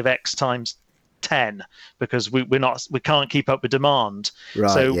capacity of X times 10 because we can't keep up with demand.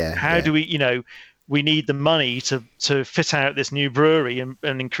 Right, so how do we, we need the money to fit out this new brewery and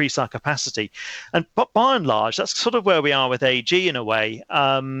increase our capacity. But by and large, that's sort of where we are with AG in a way.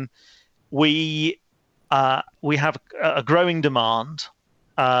 We have a growing demand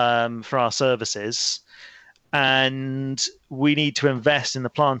for our services, and we need to invest in the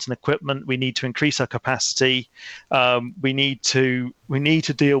plant and equipment. We need to increase our capacity. We need to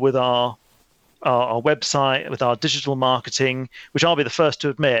deal with our website, with our digital marketing, which I'll be the first to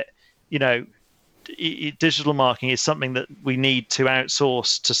admit, digital marketing is something that we need to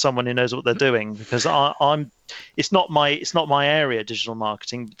outsource to someone who knows what they're doing, because it's not my area, digital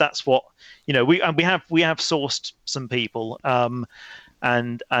marketing. But that's what, we have sourced some people and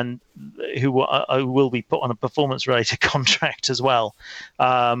who will be put on a performance related contract as well.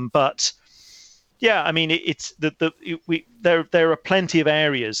 But yeah, I mean, there are plenty of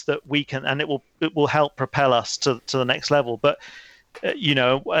areas that we can, and it will help propel us to the next level. But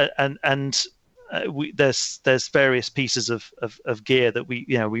there's various pieces of gear that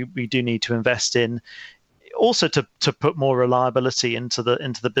we do need to invest in, also to put more reliability into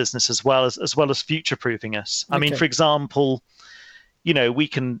the business, as well as future proofing us. I mean, for example, we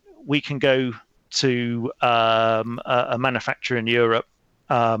can go to a manufacturer in Europe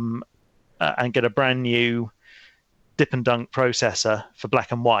and get a brand new dip and dunk processor for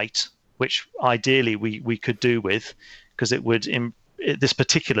black and white, which ideally we could do with, because it would this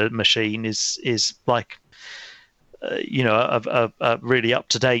particular machine is like a really up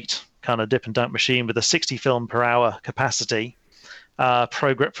to date kind of dip and dunk machine with a 60 film per hour capacity,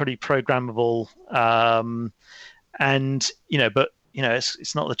 pretty programmable, and but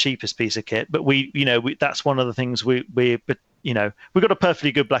it's not the cheapest piece of kit, but we that's one of the things we've got a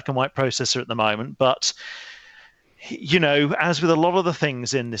perfectly good black and white processor at the moment, but as with a lot of the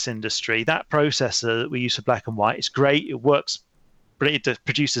things in this industry, that processor that we use for black and white is great. It works, but it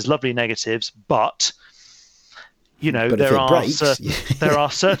produces lovely negatives. But there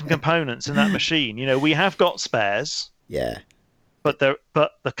are certain components in that machine. We have got spares. Yeah. But the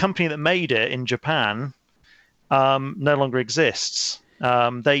company that made it in Japan no longer exists.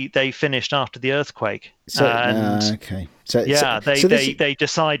 They finished after the earthquake. Okay. They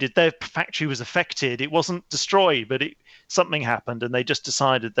decided their factory was affected. It wasn't destroyed, but something happened, and they just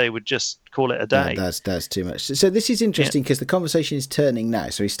decided they would just call it a day. That's too much. So this is interesting, because the conversation is turning now.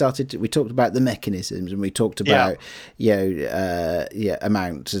 So we talked about the mechanisms, and we talked about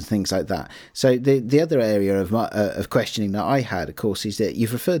amounts and things like that. So the other area of questioning that I had, of course, is that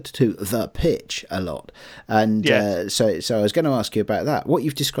you've referred to the pitch a lot, and so I was going to ask you about that. What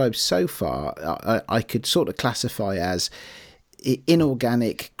you've described so far, I could sort of classify as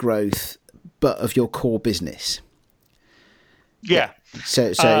inorganic growth, but of your core business. Yeah.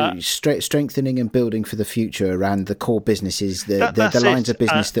 So strengthening and building for the future around the core businesses, the lines of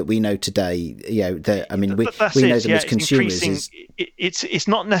business that we know today. We know them as consumers. It's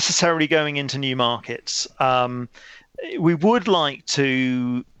not necessarily going into new markets. We would like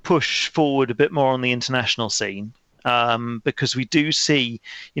to push forward a bit more on the international scene, because we do see,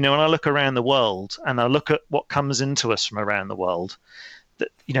 when I look around the world and I look at what comes into us from around the world, that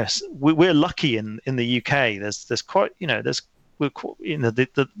we're lucky in the UK. There's quite the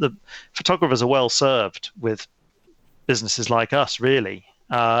photographers are well served with businesses like us, really.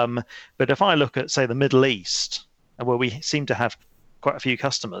 But if I look at, say, the Middle East, where we seem to have quite a few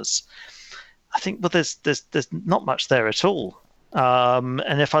customers, I think there's not much there at all.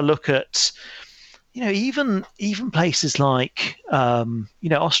 And if I look at even places like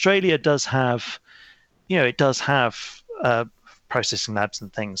Australia does have processing labs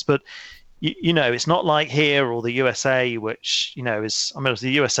and things, but it's not like here or the USA, which the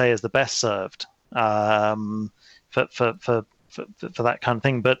USA is the best served for that kind of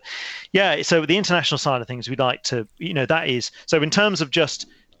thing. But so the international side of things, we'd like to, that is, so in terms of just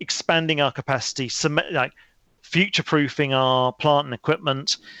expanding our capacity, like future-proofing our plant and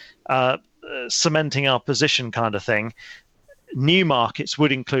equipment, cementing our position kind of thing. New markets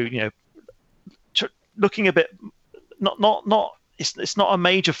would include, looking a bit, not. It's not a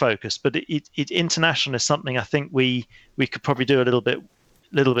major focus, but it international is something I think we could probably do a little bit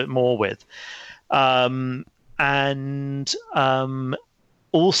more with, and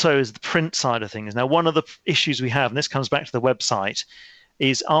also is the print side of things. Now, one of the issues we have, and this comes back to the website,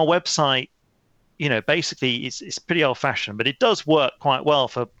 is our website. Basically, it's pretty old-fashioned, but it does work quite well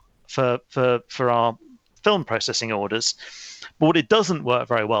for our film processing orders. But what it doesn't work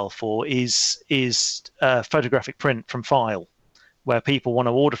very well for is photographic print from file, where people want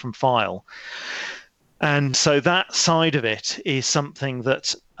to order from file. And so that side of it is something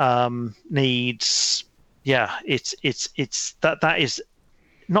that needs, that is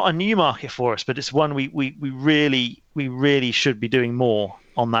not a new market for us, but it's one we really should be doing more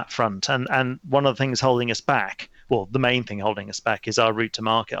on that front. And one of the things holding us back, well, the main thing holding us back, is our route to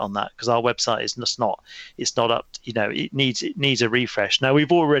market on that, because our website is just not up, it needs a refresh. Now,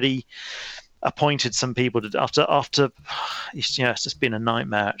 we've already appointed some people after it's just been a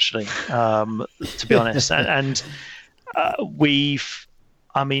nightmare, actually, to be honest. And we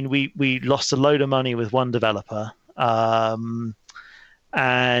lost a load of money with one developer,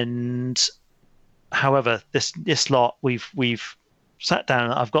 and however, this lot we've sat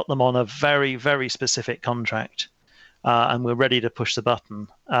down. I've got them on a very, very specific contract, and we're ready to push the button.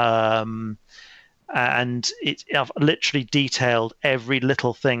 And I've literally detailed every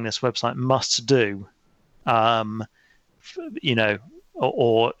little thing this website must do,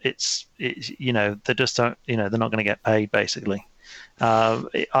 or it's they just don't, they're not going to get paid basically.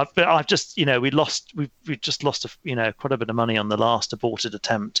 I've just, we've just lost quite a bit of money on the last aborted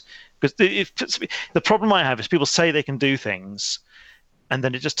attempt, because the problem I have is people say they can do things, and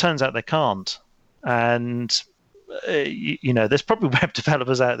then it just turns out they can't. And there's probably web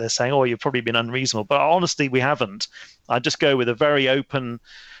developers out there saying, "Oh, you've probably been unreasonable," but honestly, we haven't. I just go with a very open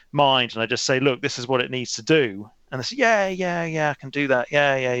mind, and I just say, "Look, this is what it needs to do," and they say, "Yeah, I can do that.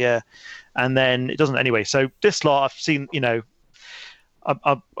 Yeah," and then it doesn't anyway. So this lot, I've seen,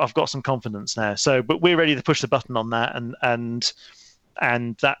 I've got some confidence now. So, but we're ready to push the button on that, and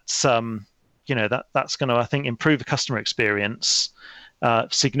that's that's going to, I think, improve the customer experience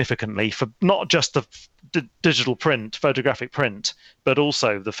significantly for not just the digital print, photographic print, but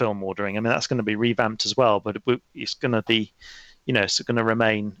also the film ordering. I mean, that's going to be revamped as well, but it's going to be, it's going to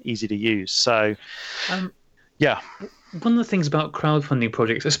remain easy to use. So, yeah. One of the things about crowdfunding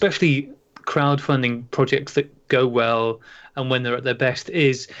projects, especially crowdfunding projects that go well and when they're at their best,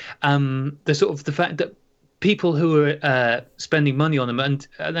 is the fact that people who are spending money on them, and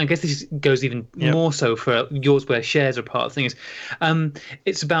I guess this goes even more so for yours, where shares are part of things.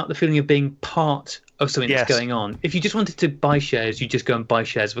 It's about the feeling of being part of something that's going on. If you just wanted to buy shares, you just go and buy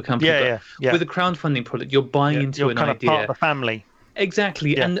shares of a company. With a crowdfunding product, you're buying into an idea. You're part of the family.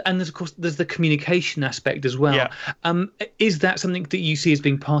 Exactly, and there's the communication aspect as well. Is that something that you see as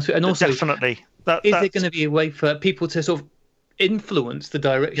being part of it? And also, definitely, is there going to be a way for people to sort of influence the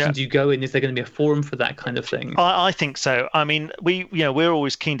directions you go in? Is there going to be a forum for that kind of thing? I think so. I mean, we're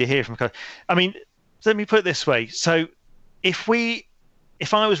always keen to hear from. I mean, let me put it this way. So, if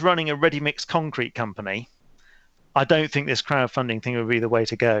I was running a ready-mix concrete company, I don't think this crowdfunding thing would be the way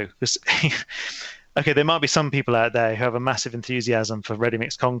to go. Because, okay, there might be some people out there who have a massive enthusiasm for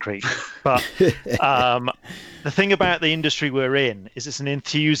ready-mix concrete, but the thing about the industry we're in is it's an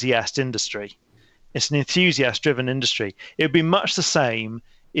enthusiast industry. It's an enthusiast-driven industry. It would be much the same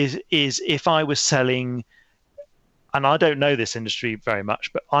is if I was selling, and I don't know this industry very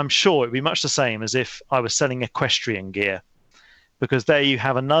much, but I'm sure it would be much the same as if I was selling equestrian gear, because there you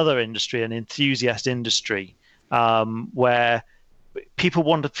have another industry, an enthusiast industry, where people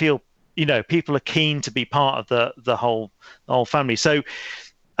want to feel, people are keen to be part of the whole family. So,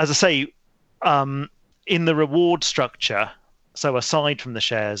 as I say, in the reward structure, so aside from the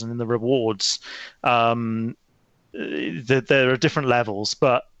shares and in the rewards, there are different levels,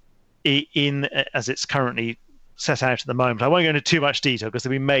 but as it's currently set out at the moment, I won't go into too much detail because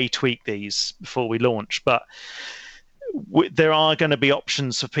we may tweak these before we launch, but there are going to be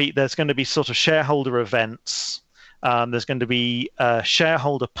options for people. There's going to be sort of shareholder events. There's going to be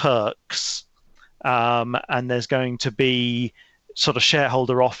shareholder perks, and there's going to be sort of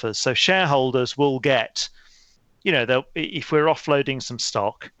shareholder offers. So shareholders will get, if we're offloading some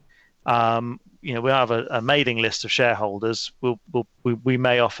stock, we'll have a mailing list of shareholders. We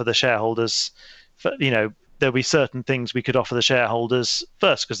may offer the shareholders, there'll be certain things we could offer the shareholders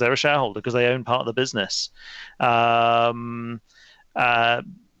first because they're a shareholder, because they own part of the business. But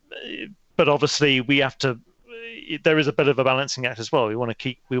obviously we have to. There is a bit of a balancing act as well. We want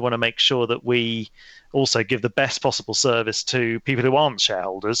to make sure that we also give the best possible service to people who aren't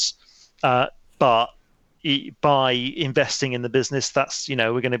shareholders, but by investing in the business, that's we're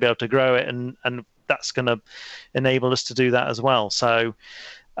going to be able to grow it, and that's going to enable us to do that as well. So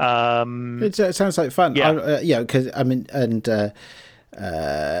it sounds like fun. Because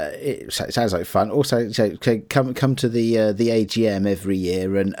it sounds like fun. Also, so come to the AGM every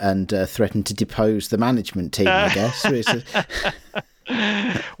year and threaten to depose the management team, I guess.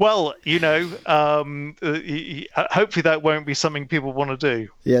 Well, hopefully that won't be something people want to do.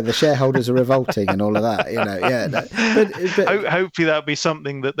 Yeah, the shareholders are revolting and all of that. But hopefully that'll be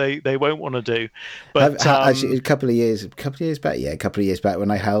something that they won't want to do. But actually, a couple of years back,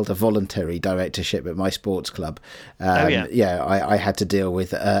 when I held a voluntary directorship at my sports club, I had to deal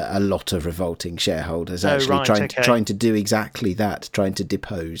with a lot of revolting shareholders trying to do exactly that, trying to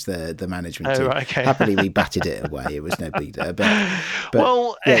depose the management team. Right, okay. Happily, we batted it away. It was no big deal.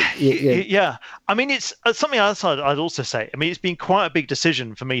 Yeah. I mean, it's something else I'd also say. I mean, it's been quite a big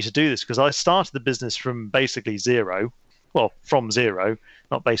decision for me to do this, because I started the business from basically zero. Well, from zero,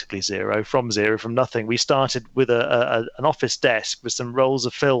 not basically zero, from nothing. We started with an office desk with some rolls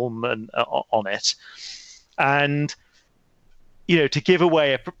of film on it, and to give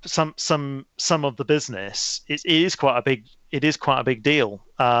away some of the business, it is quite a big deal.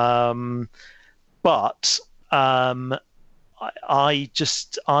 But I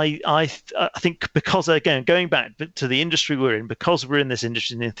think, because, again, going back to the industry we're in, because we're in this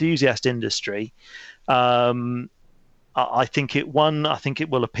industry, an enthusiast industry, I think it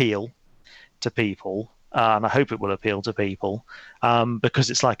will appeal to people, and I hope it will appeal to people, because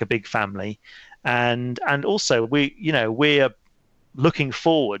it's like a big family, and also we're looking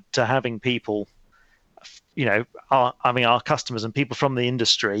forward to having people, our customers and people from the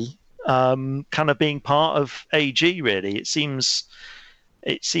industry, kind of being part of AG. Really, it seems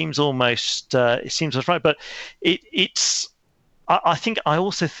almost right, but it's. I think, I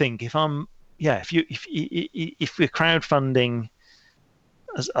also think, if we're crowdfunding,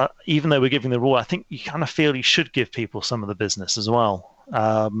 even though we're giving the raw, I think you kind of feel you should give people some of the business as well,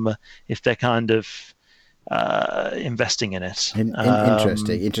 if they're kind of investing in it.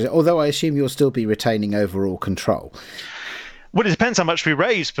 Interesting. Although I assume you'll still be retaining overall control. Well, it depends how much we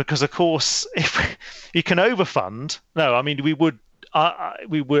raise, because, of course, if you can overfund, I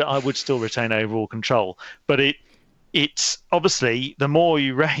would still retain overall control. But it's obviously, the more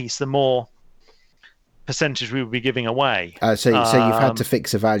you raise, the more percentage we would be giving away. So you've had to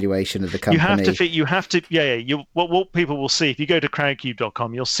fix a valuation of the company. You have to. What people will see, if you go to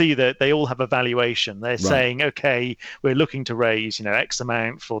crowdcube.com, you'll see that they all have a valuation. They're saying, okay, we're looking to raise, X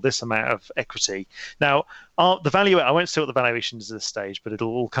amount for this amount of equity. Now, the value, I won't say what the valuation is at this stage, but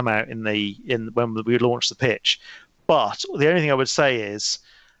it'll all come out when we launch the pitch. But the only thing I would say is,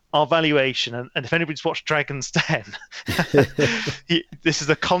 our valuation, and if anybody's watched Dragon's Den, this is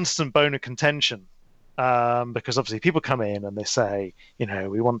a constant bone of contention. Because obviously people come in and they say,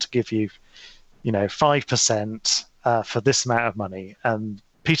 we want to give you, 5% for this amount of money. And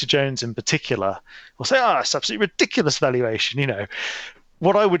Peter Jones in particular will say, it's absolutely ridiculous valuation.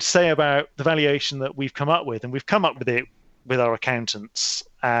 What I would say about the valuation that we've come up with, and we've come up with it with our accountants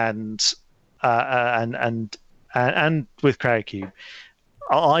and with Crowdcube,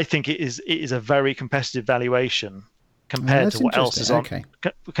 I think it is a very competitive valuation compared to what else is on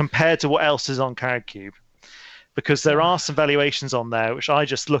Crowdcube, because there are some valuations on there which I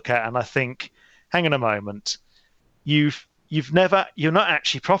just look at and I think, hang on a moment, you're not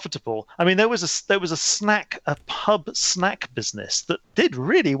actually profitable. I mean, there was a pub snack business that did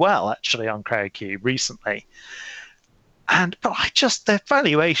really well actually on Crowdcube recently, but their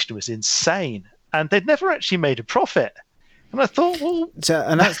valuation was insane, and they'd never actually made a profit. And I thought,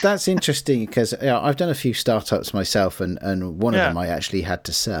 that's interesting, because I've done a few startups myself, and one of them I actually had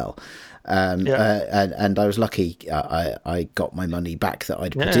to sell, and I was lucky. I got my money back that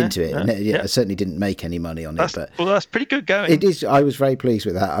I'd put into it, and I certainly didn't make any money on it. But that's pretty good going. It is. I was very pleased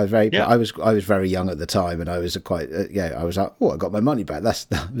with that. I was very young at the time, and I was quite. I was like, I got my money back. That's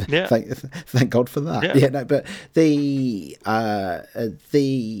thank God for that. But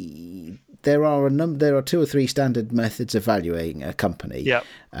there are two or three standard methods of valuing a company. Yep.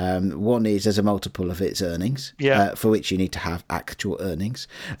 One is as a multiple of its earnings, for which you need to have actual earnings.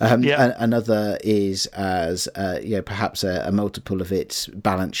 Another is as perhaps a multiple of its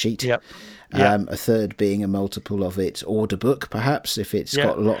balance sheet. Yep. A third being a multiple of its order book, perhaps, if it's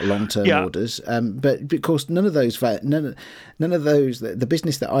got a lot of long-term orders. But of course, none of those. The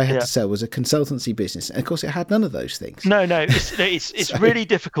business that I had to sell was a consultancy business, and of course, it had none of those things. No, it's really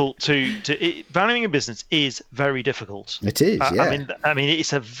difficult valuing a business is very difficult. It is. I mean,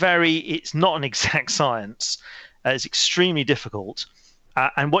 it's not an exact science. It's extremely difficult,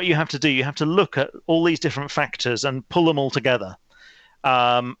 and what you have to do, you have to look at all these different factors and pull them all together.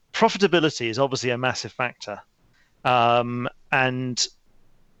 Profitability is obviously a massive factor, and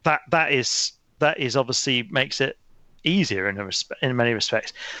that is obviously makes it easier in many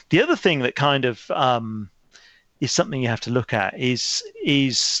respects. The other thing that kind of is something you have to look at is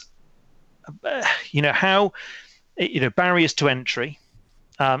how barriers to entry.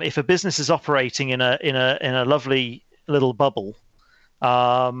 If a business is operating in a lovely little bubble.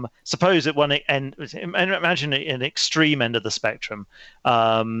 Suppose at one end, imagine an extreme end of the spectrum.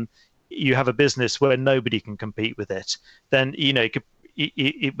 You have a business where nobody can compete with it. Then it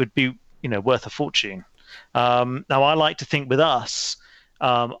would be worth a fortune. Now, I like to think with us,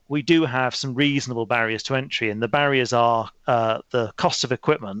 we do have some reasonable barriers to entry, and the barriers are the cost of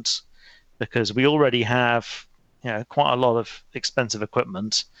equipment, because we already have quite a lot of expensive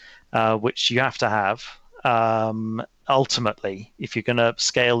equipment, which you have to have. Ultimately, if you're going to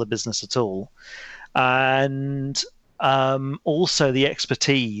scale the business at all, and also the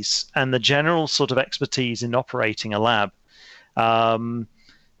expertise and the general sort of expertise in operating a lab.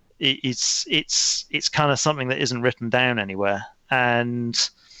 it's kind of something that isn't written down anywhere. And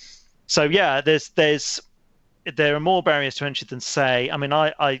so there are more barriers to entry than say. I mean,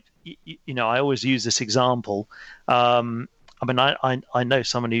 I always use this example. I know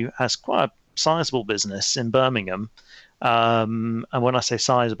someone who has quite a sizable business in Birmingham, and when I say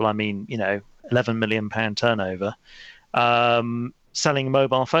sizable, I mean £11 million turnover, selling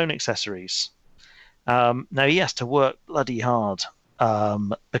mobile phone accessories. Now he has to work bloody hard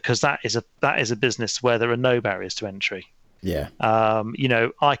because that is a business where there are no barriers to entry. Yeah.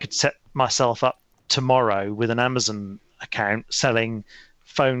 I could set myself up tomorrow with an Amazon account selling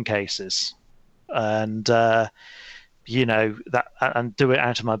phone cases, and that and do it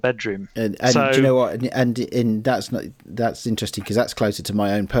out of my bedroom. And do you know what? And that's interesting because that's closer to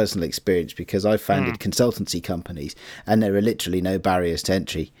my own personal experience, because I've founded consultancy companies and there are literally no barriers to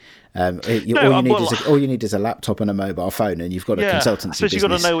entry. All you need is a laptop and a mobile phone, and you've got a consultancy business. You've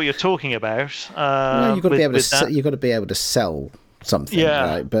got to know what you're talking about. You've got to be able to sell something. Yeah,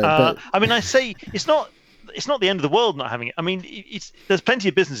 right? But I mean, I say it's not the end of the world not having it. I mean, there's plenty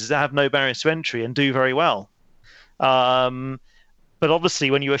of businesses that have no barriers to entry and do very well. But obviously,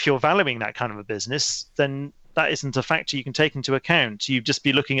 if you're valuing that kind of a business, then that isn't a factor you can take into account. You'd just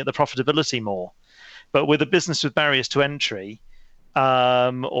be looking at the profitability more. But with a business with barriers to entry,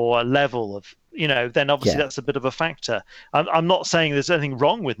 or a level of, then obviously that's a bit of a factor. I'm not saying there's anything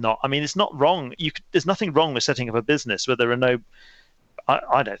wrong with not. I mean, it's not wrong. There's nothing wrong with setting up a business where there are no.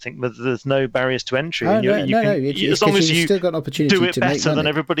 I don't think there's no barriers to entry. As long as you still got an opportunity do it to better make money than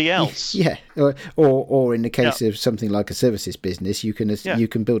everybody else. Yeah, or in the case of something like a services business, you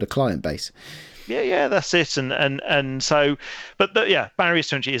can build a client base. Yeah, that's it. And so, but barriers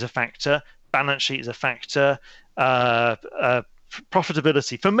to entry is a factor. Balance sheet is a factor.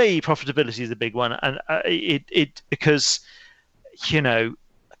 Profitability, for me, is a big one, and because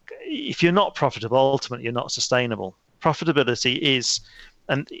if you're not profitable, ultimately you're not sustainable. Profitability is,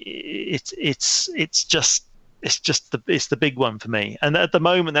 and it's the big one for me. And at the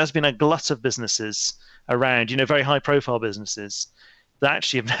moment, there's been a glut of businesses around, very high profile businesses that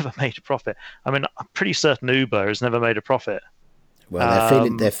actually have never made a profit. I mean, I'm pretty certain Uber has never made a profit. Well,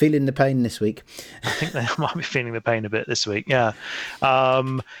 they're feeling the pain this week. I think they might be feeling the pain a bit this week, yeah.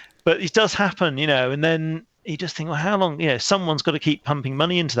 But it does happen, and then you just think, well, how long? Someone's got to keep pumping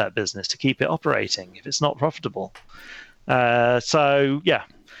money into that business to keep it operating if it's not profitable. That's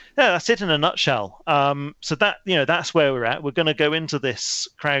it in a nutshell. So that's where we're at. We're going to go into this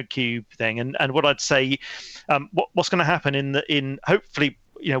Crowdcube thing, and what I'd say, what's going to happen in hopefully,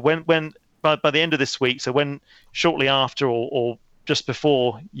 when by the end of this week, so when shortly after or just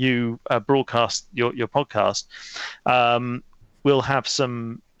before you broadcast your podcast, we'll have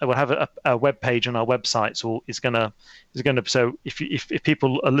a web page on our website. So so if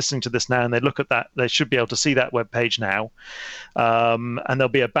people are listening to this now and they look at that, they should be able to see that web page now. And there'll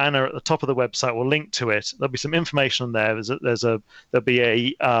be a banner at the top of the website. We'll link to it. There'll be some information on there. There'll be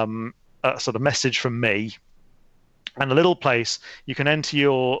a sort of message from me, and a little place you can enter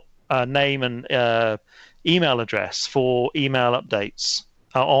your name and email address for email updates,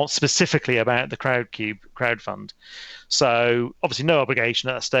 or specifically about the Crowdcube crowdfund. So obviously no obligation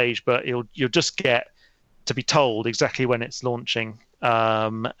at that stage, but you'll just get to be told exactly when it's launching,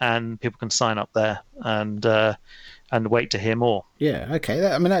 and people can sign up there and wait to hear more. Yeah, okay.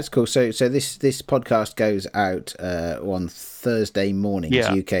 That's cool. So this podcast goes out on Thursday morning,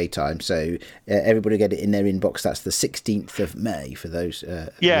 UK time. So everybody get it in their inbox. That's the 16th of May for those.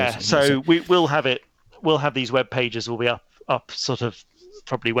 So we'll have it. We'll have these web pages will be up sort of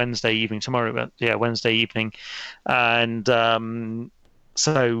probably Wednesday evening tomorrow. But Wednesday evening, and anybody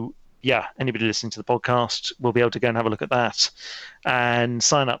listening to the podcast will be able to go and have a look at that and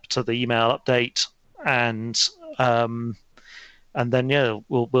sign up to the email update, and then you'll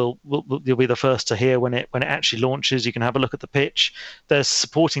be the first to hear when it actually launches. You can have a look at the pitch. There's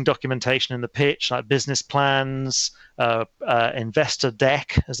supporting documentation in the pitch, like business plans, investor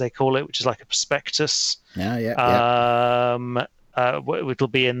deck as they call it, which is like a prospectus. It'll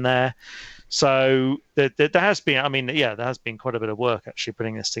be in there. So there has been quite a bit of work actually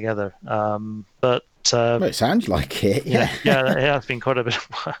putting this together. But it sounds like it. Yeah, it has been quite a bit of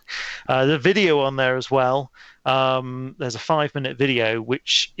work. The video on there as well. There's a 5-minute video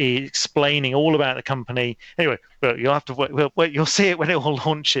which is explaining all about the company. Anyway, but you'll have to wait. You'll see it when it all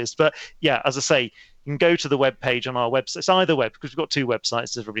launches. But as I say, you can go to the web page on our website. It's either web, because we've got 2 websites,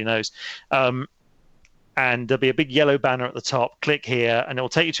 as everybody knows. And there'll be a big yellow banner at the top. Click here, and it will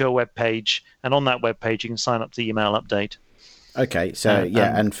take you to a web page. And on that web page, you can sign up to the email update. Okay, so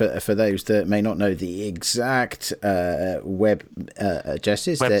and for those that may not know the exact web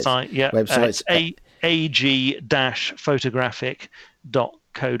addresses, websites,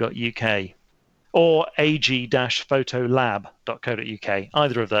 ag-photographic.co.uk or ag-photolab.co.uk,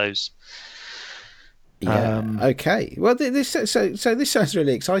 either of those. Yeah. Okay. Well, this sounds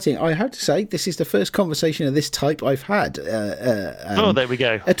really exciting. I have to say, this is the first conversation of this type I've had. There we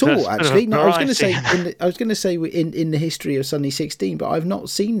go. At all, actually. No, I was going to say in the history of Sunny 16, but I've not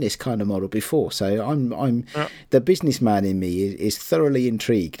seen this kind of model before. So I'm the businessman in me is thoroughly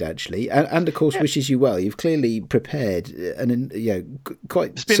intrigued, actually, and of course wishes you well. You've clearly prepared and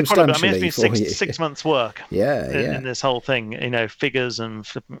quite substantially. It's been 6 months' work. In this whole thing, figures and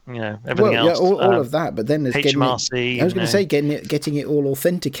everything else. All of that. But then there's HMRC. I was going to say getting it all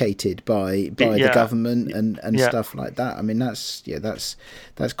authenticated by the government and stuff like that. I mean, that's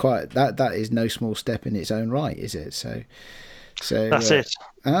quite that is no small step in its own right, is it? So that's it.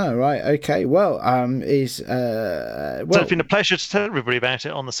 Oh, right. Okay. Well, so it's been a pleasure to tell everybody about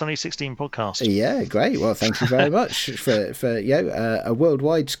it on the Sunny 16 podcast. Yeah, great. Well, thank you very much for a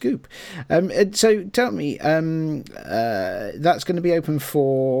worldwide scoop. So tell me, that's going to be open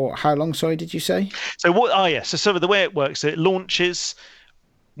for how long? Sorry, did you say? So what? So the way it works, it launches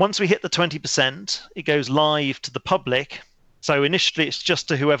once we hit the 20%. It goes live to the public. So initially, it's just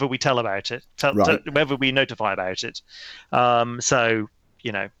to whoever we tell about it, whoever we notify about it.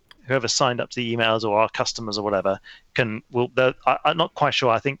 Whoever signed up to the emails or our customers or whatever I'm not quite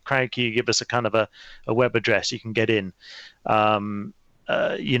sure. I think CrowdCube give us a kind of a web address you can get in, like a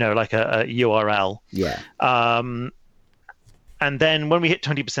URL. Yeah. And then when we hit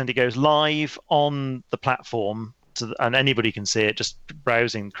 20%, it goes live on the platform. And anybody can see it just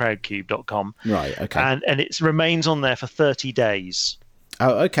browsing crowdcube.com. Right, okay. And it remains on there for 30 days.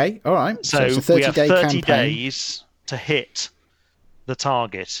 Oh, okay. All right. So it's a 30-day we have 30 campaign. days to hit the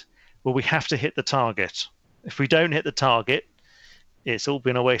target. Well, we have to hit the target. If we don't hit the target, it's all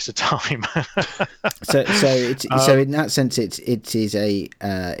been a waste of time. So in that sense, it is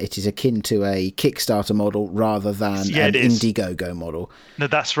akin to a Kickstarter model rather than an Indiegogo model. No,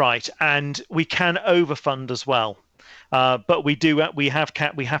 that's right, and we can overfund as well, but we have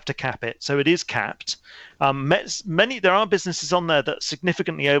to cap it, so it is capped. There are businesses on there that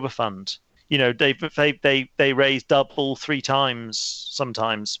significantly overfund. They raise double, 3 times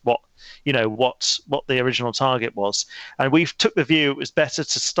sometimes what the original target was, and we've took the view it was better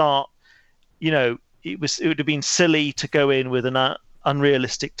to start. It would have been silly to go in with an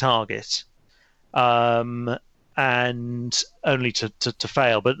unrealistic target, and only to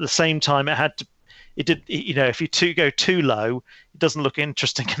fail. But at the same time, if you go too low, it doesn't look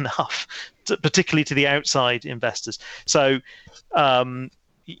interesting enough, particularly to the outside investors. So.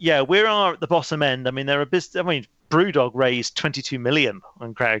 We are at the bottom end. I mean, BrewDog raised 22 million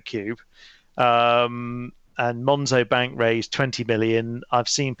on CrowdCube, and Monzo Bank raised 20 million. I've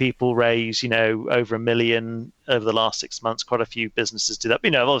seen people raise, over 1 million over the last 6 months. Quite a few businesses do that.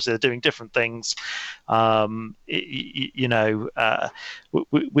 Obviously they're doing different things.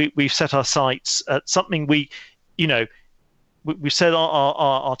 We've set our sights at something we've said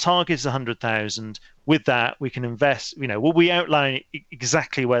our target is 100,000. With that, we can invest. We outline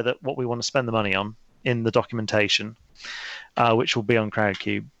exactly what we want to spend the money on in the documentation, which will be on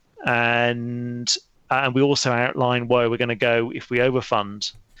CrowdCube, and we also outline where we're going to go if we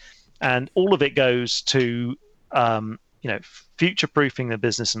overfund, and all of it goes to future-proofing the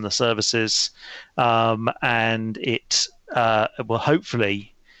business and the services, and it will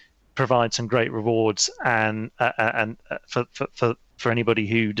hopefully provide some great rewards and for anybody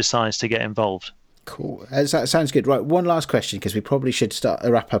who decides to get involved. Cool. That sounds good. Right, one last question, because we probably should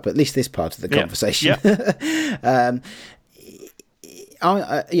wrap up at least this part of the conversation. Yeah.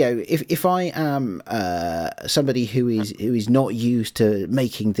 If I am somebody who is not used to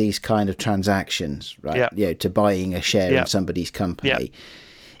making these kind of transactions, right? Yeah. To buying a share in somebody's company. Yeah.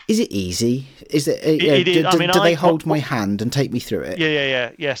 Is it easy? Is it? Do they hold my hand and take me through it?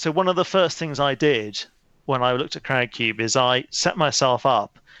 Yeah. So one of the first things I did when I looked at CrowdCube is I set myself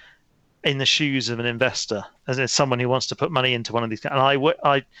up in the shoes of an investor, as in someone who wants to put money into one of these. And I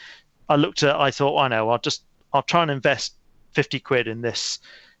thought, I'll try and invest 50 quid in this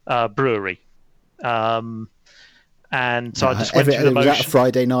brewery. And so I just went through the motions. Was that a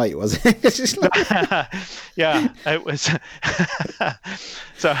Friday night, was it? Yeah, it was.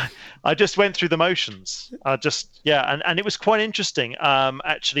 So I just went through the motions. And it was quite interesting.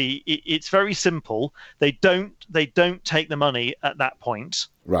 Actually, it's very simple. They don't take the money at that point.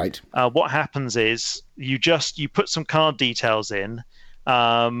 Right. What happens is you put some card details in,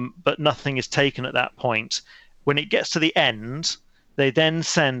 but nothing is taken at that point. when it gets to the end, they then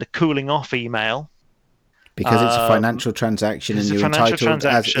send a cooling off email. Because it's a financial transaction, and you're entitled,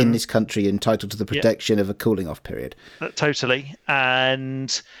 as in this country, entitled to the protection of a cooling off period. Totally.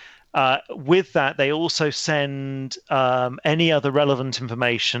 And with that, they also send any other relevant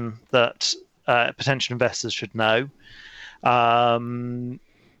information that potential investors should know. And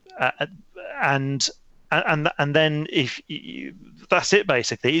then that's it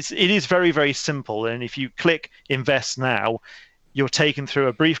basically. It is very, very simple. And if you click invest now, you're taken through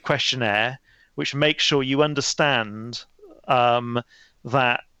a brief questionnaire, which makes sure you understand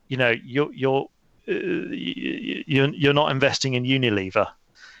that you're not investing in Unilever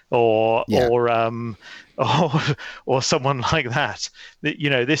or someone like that.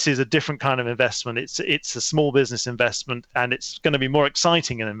 This is a different kind of investment. It's a small business investment, and it's going to be more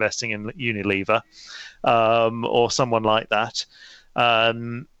exciting than investing in Unilever or someone like that.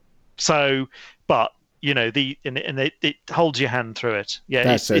 It holds your hand through it.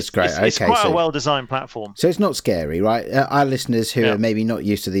 Yeah, it's great. It's quite a well-designed platform. So it's not scary, right? Our listeners who are maybe not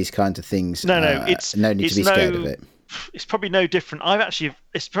used to these kinds of things, no need to be scared of it. It's probably no different.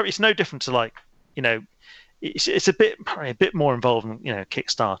 It's no different to it's probably a bit more involved in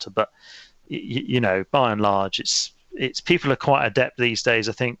Kickstarter, but by and large, it's people are quite adept these days,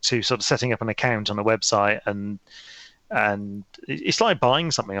 I think, to sort of setting up an account on a website and it's like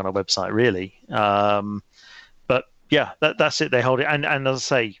buying something on a website, really. But yeah, that's it. They hold it, and as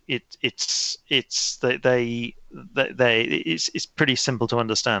I say, it's pretty simple to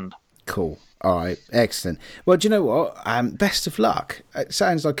understand. Cool. All right. Excellent. Well, do you know what? Best of luck. It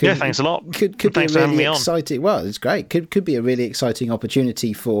sounds like thanks a lot. Could be a really exciting. Well, it's great. Could be a really exciting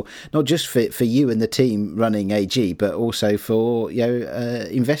opportunity for not just for you and the team running AG, but also for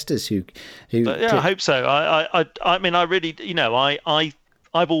investors who. I hope so. I mean, I really,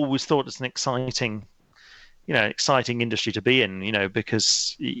 I've always thought it's an exciting industry to be in.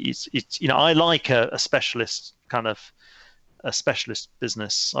 Because it's I like a specialist kind of. A specialist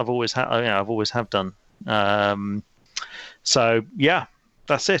business. I've always have done. So yeah,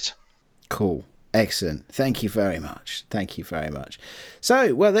 that's it. Cool. Excellent. Thank you very much.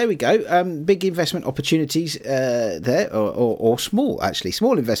 So, well, there we go. Big investment opportunities there, or small, actually.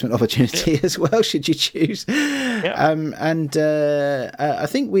 Small investment opportunity as well, should you choose. And I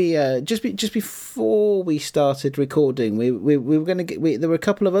think we, just before we started recording, we were going to there were a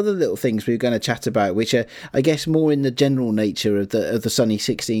couple of other little things we were going to chat about, which are, I guess, more in the general nature of the Sunny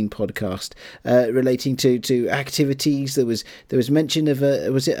 16 podcast, relating to activities. There was mention of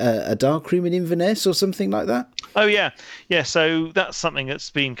a darkroom in Inverness or something like that? Oh yeah. So that's something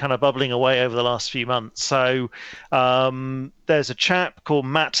that's been kind of bubbling away over the last few months. So there's a chap called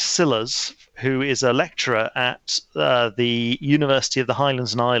Matt Sillars, who is a lecturer at the University of the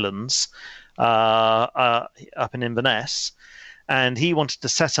Highlands and Islands up in Inverness, and he wanted to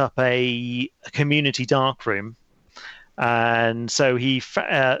set up a community darkroom. And so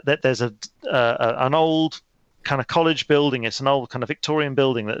there's an old kind of college building. It's an old kind of Victorian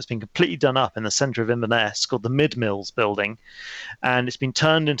building that has been completely done up in the centre of Inverness, called the Mid Mills building, and it's been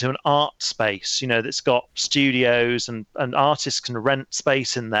turned into an art space. That's got studios and artists can rent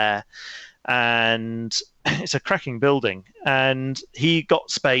space in there, and it's a cracking building. And he got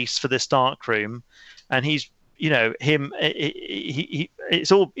space for this dark room, and it's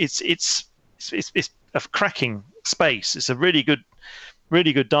a cracking space. It's a really good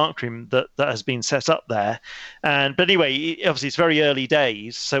darkroom that has been set up there. But anyway, obviously it's very early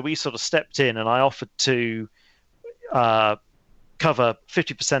days, so we sort of stepped in, and I offered to cover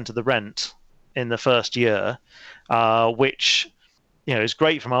 50% of the rent in the first year, which is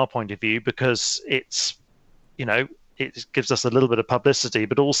great from our point of view, because it gives us a little bit of publicity,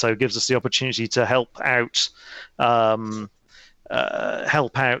 but also gives us the opportunity to help out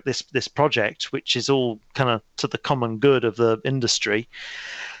this project, which is all kind of to the common good of the industry.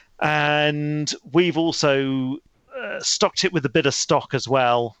 And we've also stocked it with a bit of stock as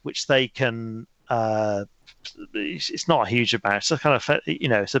well, which they can. It's not a huge amount. It's a kind of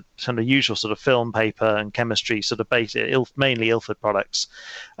it's a kind of usual sort of film, paper, and chemistry sort of basic, mainly Ilford products.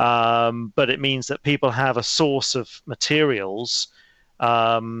 But it means that people have a source of materials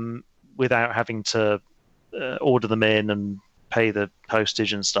without having to order them in and pay the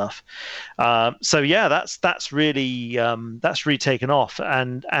postage and stuff. So yeah, that's really taken off,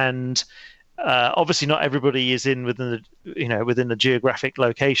 and obviously not everybody is within the geographic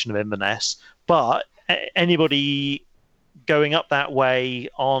location of Inverness, but anybody going up that way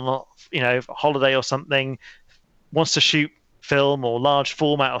on holiday or something, wants to shoot film or large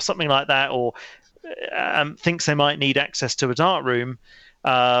format or something like that, or thinks they might need access to a dark room,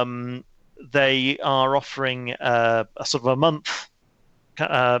 they are offering a sort of a month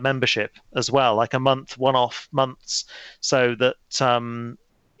membership as well, like a month, one-off months, so that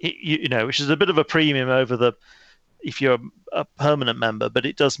which is a bit of a premium over if you're a permanent member, but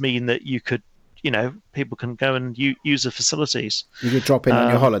it does mean that you could, people can go and use the facilities. You could drop in on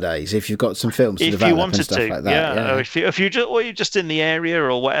your holidays if you've got some films to develop, if you wanted and stuff to, like that. Yeah. Or you're just in the area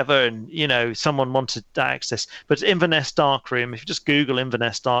or whatever, and someone wanted access. But Inverness Darkroom, if you just Google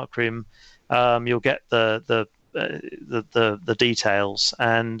Inverness Darkroom, you'll get the details,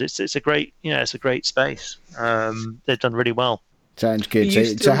 and it's a great space. They've done really well. Sounds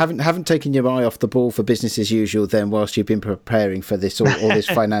good. So haven't taken your eye off the ball for business as usual then, whilst you've been preparing for this all this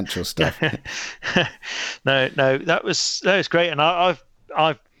financial stuff. No, that was great, and I've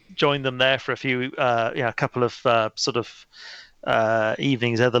joined them there for a couple of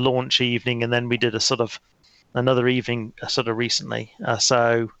evenings there, the launch evening, and then we did another evening recently. That's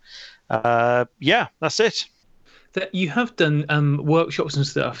it. That you have done workshops and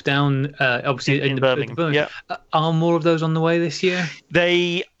stuff down, obviously in Birmingham. Yeah. Are more of those on the way this year?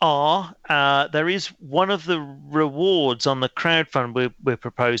 They are. There is one of the rewards on the crowdfund we're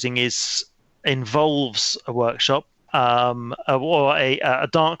proposing involves a workshop or a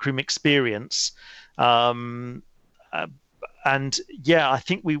darkroom experience. And I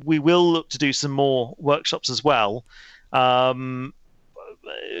think we will look to do some more workshops as well. It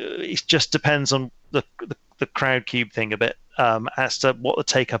just depends on the Crowdcube thing a bit as to what the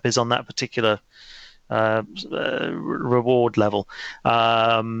take up is on that particular reward level.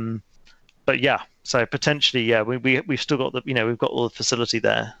 But yeah, so potentially, we've still got we've got all the facility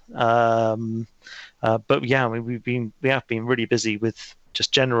there. But yeah, we have been really busy with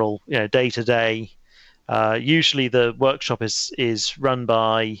just general day to day. Usually the workshop is run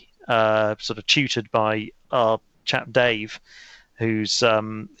by sort of tutored by our chap Dave, who's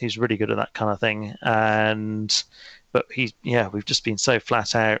really good at that kind of thing, but we've just been so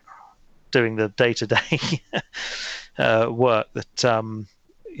flat out doing the day-to-day work that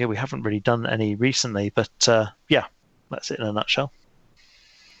we haven't really done any recently, but that's it in a nutshell.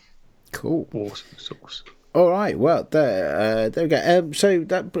 Cool. Awesome sauce. All right, well, there we go. So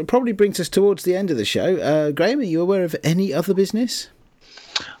that probably brings us towards the end of the show. Graham, are you aware of any other business?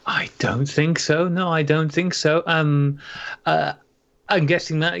 I don't think so. No, I don't think so. I'm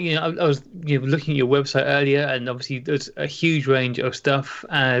guessing that I was looking at your website earlier, and obviously there's a huge range of stuff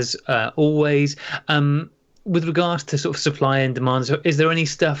as always. With regards to sort of supply and demand, so is there any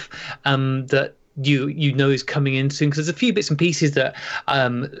stuff that you know is coming in soon? Because there's a few bits and pieces that,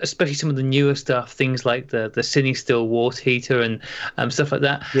 especially some of the newer stuff, things like the CineStill water heater and stuff like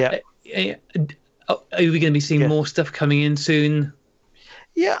that. Yeah. Are we going to be seeing more stuff coming in soon?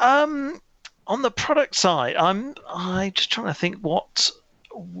 Yeah. On the product side, I'm just trying to think what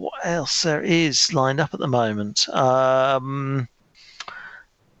else there is lined up at the moment. Off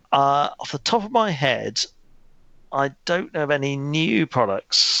the top of my head, I don't know of any new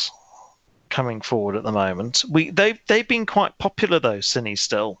products coming forward at the moment. They've been quite popular, those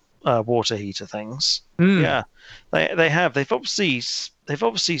CineStill water heater things. Yeah, they have. They've obviously spent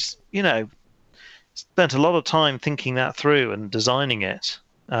a lot of time thinking that through and designing it.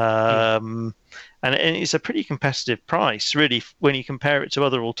 And it's a pretty competitive price, really, when you compare it to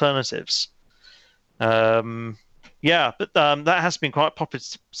other alternatives. But that has been quite popular.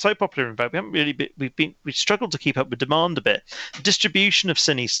 So popular, in fact, we haven't really we've struggled to keep up with demand a bit. The distribution of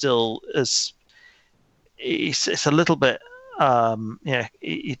Cine it's a little bit,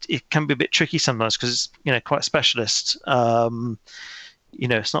 it can be a bit tricky sometimes because it's quite specialist.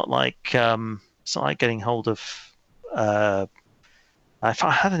 It's not like getting hold of. I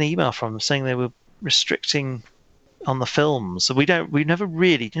had an email from them saying they were restricting on the films. So we've never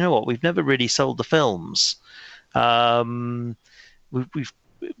really, we've never really sold the films. I don't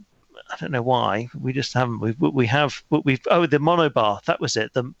know why. We just haven't. The monobath. That was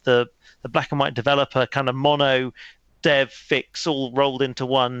it. The black and white developer kind of mono dev fix all rolled into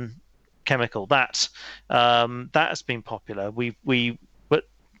one chemical. That has been popular. But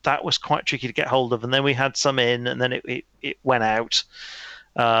that was quite tricky to get hold of, and then we had some in, and then it went out.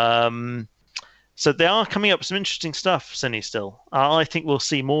 So they are coming up with some interesting stuff, CineStill. I think we'll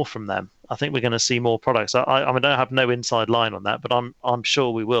see more from them. I think we're going to see more products. I have no inside line on that, but I'm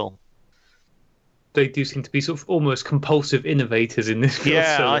sure we will. They do seem to be sort of almost compulsive innovators in this field,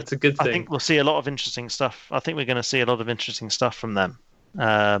 so that's a good thing. I think we'll see a lot of interesting stuff. I think we're going to see a lot of interesting stuff from them.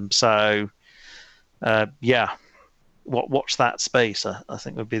 Watch that space, I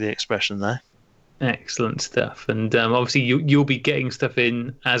think would be the expression there. Excellent stuff. And obviously you'll be getting stuff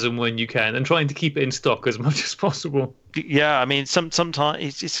in as and when you can, and trying to keep it in stock as much as possible. Yeah, I mean,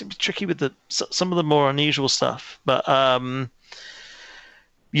 sometimes it's tricky with some of the more unusual stuff, but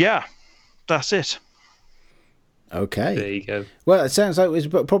yeah, that's it. Okay. There you go. Well, it sounds like it was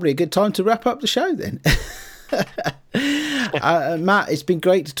probably a good time to wrap up the show then. Matt, it's been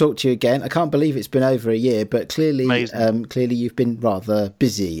great to talk to you again. I can't believe it's been over a year, but clearly you've been rather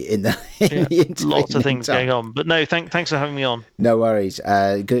busy in the lots of things going on. But no, thanks for having me on. No worries.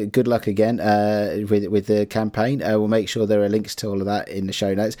 Good luck again with the campaign. We'll make sure there are links to all of that in the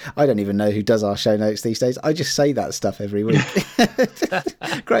show notes. I don't even know who does our show notes these days. I just say that stuff every week.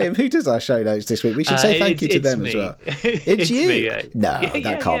 Graham, who does our show notes this week? We should say thank you to them as well. It's you. Me. No,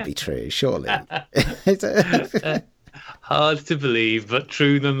 that can't be true, surely. Hard to believe, but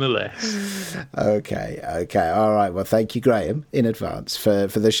true nonetheless. Okay. All right. Well, thank you, Graham, in advance for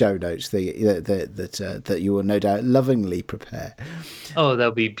the show notes that you will no doubt lovingly prepare. Oh,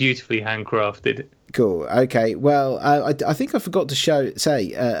 they'll be beautifully handcrafted. Cool. Okay. Well, I think I forgot to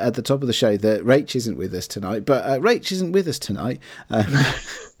say at the top of the show that Rach isn't with us tonight, but Rach isn't with us tonight.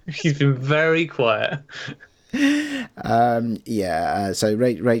 She's been very quiet. So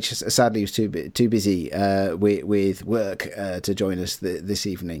Rach sadly was too busy with work to join us this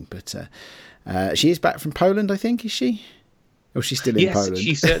evening, but she is back from Poland, I think. Is she? Or she's still in Poland? Yes,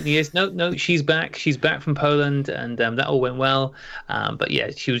 she certainly is. No, she's back. She's back from Poland, and that all went well. But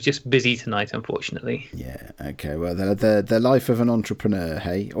yeah, she was just busy tonight, unfortunately. Yeah. Okay. Well, the life of an entrepreneur,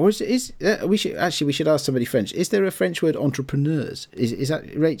 hey? Or we should ask somebody French. Is there a French word entrepreneurs? Is that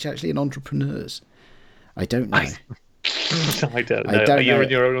Rach actually an entrepreneurs? I don't know. I don't know. You're on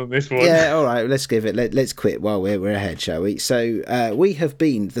your own on this one. Yeah, all right. Let's give it. Let's quit while we're ahead, shall we? So we have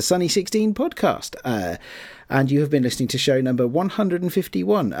been the Sunny 16 podcast, and you have been listening to show number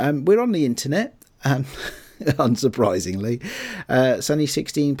 151. We're on the internet, unsurprisingly,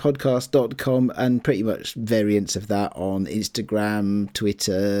 sunny16podcast.com, and pretty much variants of that on Instagram,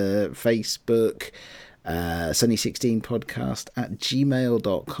 Twitter, Facebook. Sunny16podcast at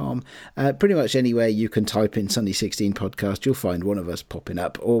gmail.com. Pretty much anywhere you can type in Sunny16 podcast, you'll find one of us popping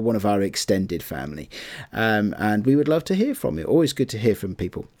up, or one of our extended family, and we would love to hear from you. Always good to hear from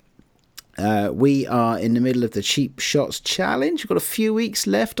people. We are in the middle of the Cheap Shots Challenge. We've got a few weeks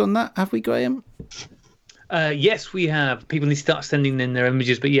left on that, have we, Graham? Yes, we have. People need to start sending in their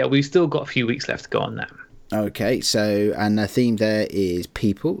images, but yeah, we've still got a few weeks left to go on that. Okay, so, and the theme there is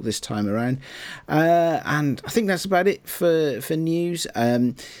people this time around. And I think that's about it for news.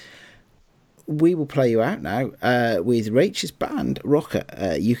 We will play you out now with Rach's band, Rocker.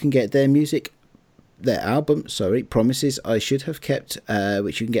 You can get their album, Promises I Should Have Kept,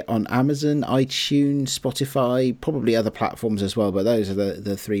 which you can get on Amazon, iTunes, Spotify, probably other platforms as well, but those are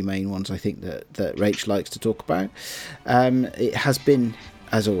the three main ones I think that Rach likes to talk about. It has been,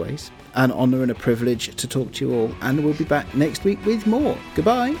 as always, an honour and a privilege to talk to you all, and we'll be back next week with more.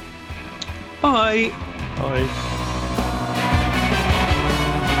 Goodbye. Bye. Bye.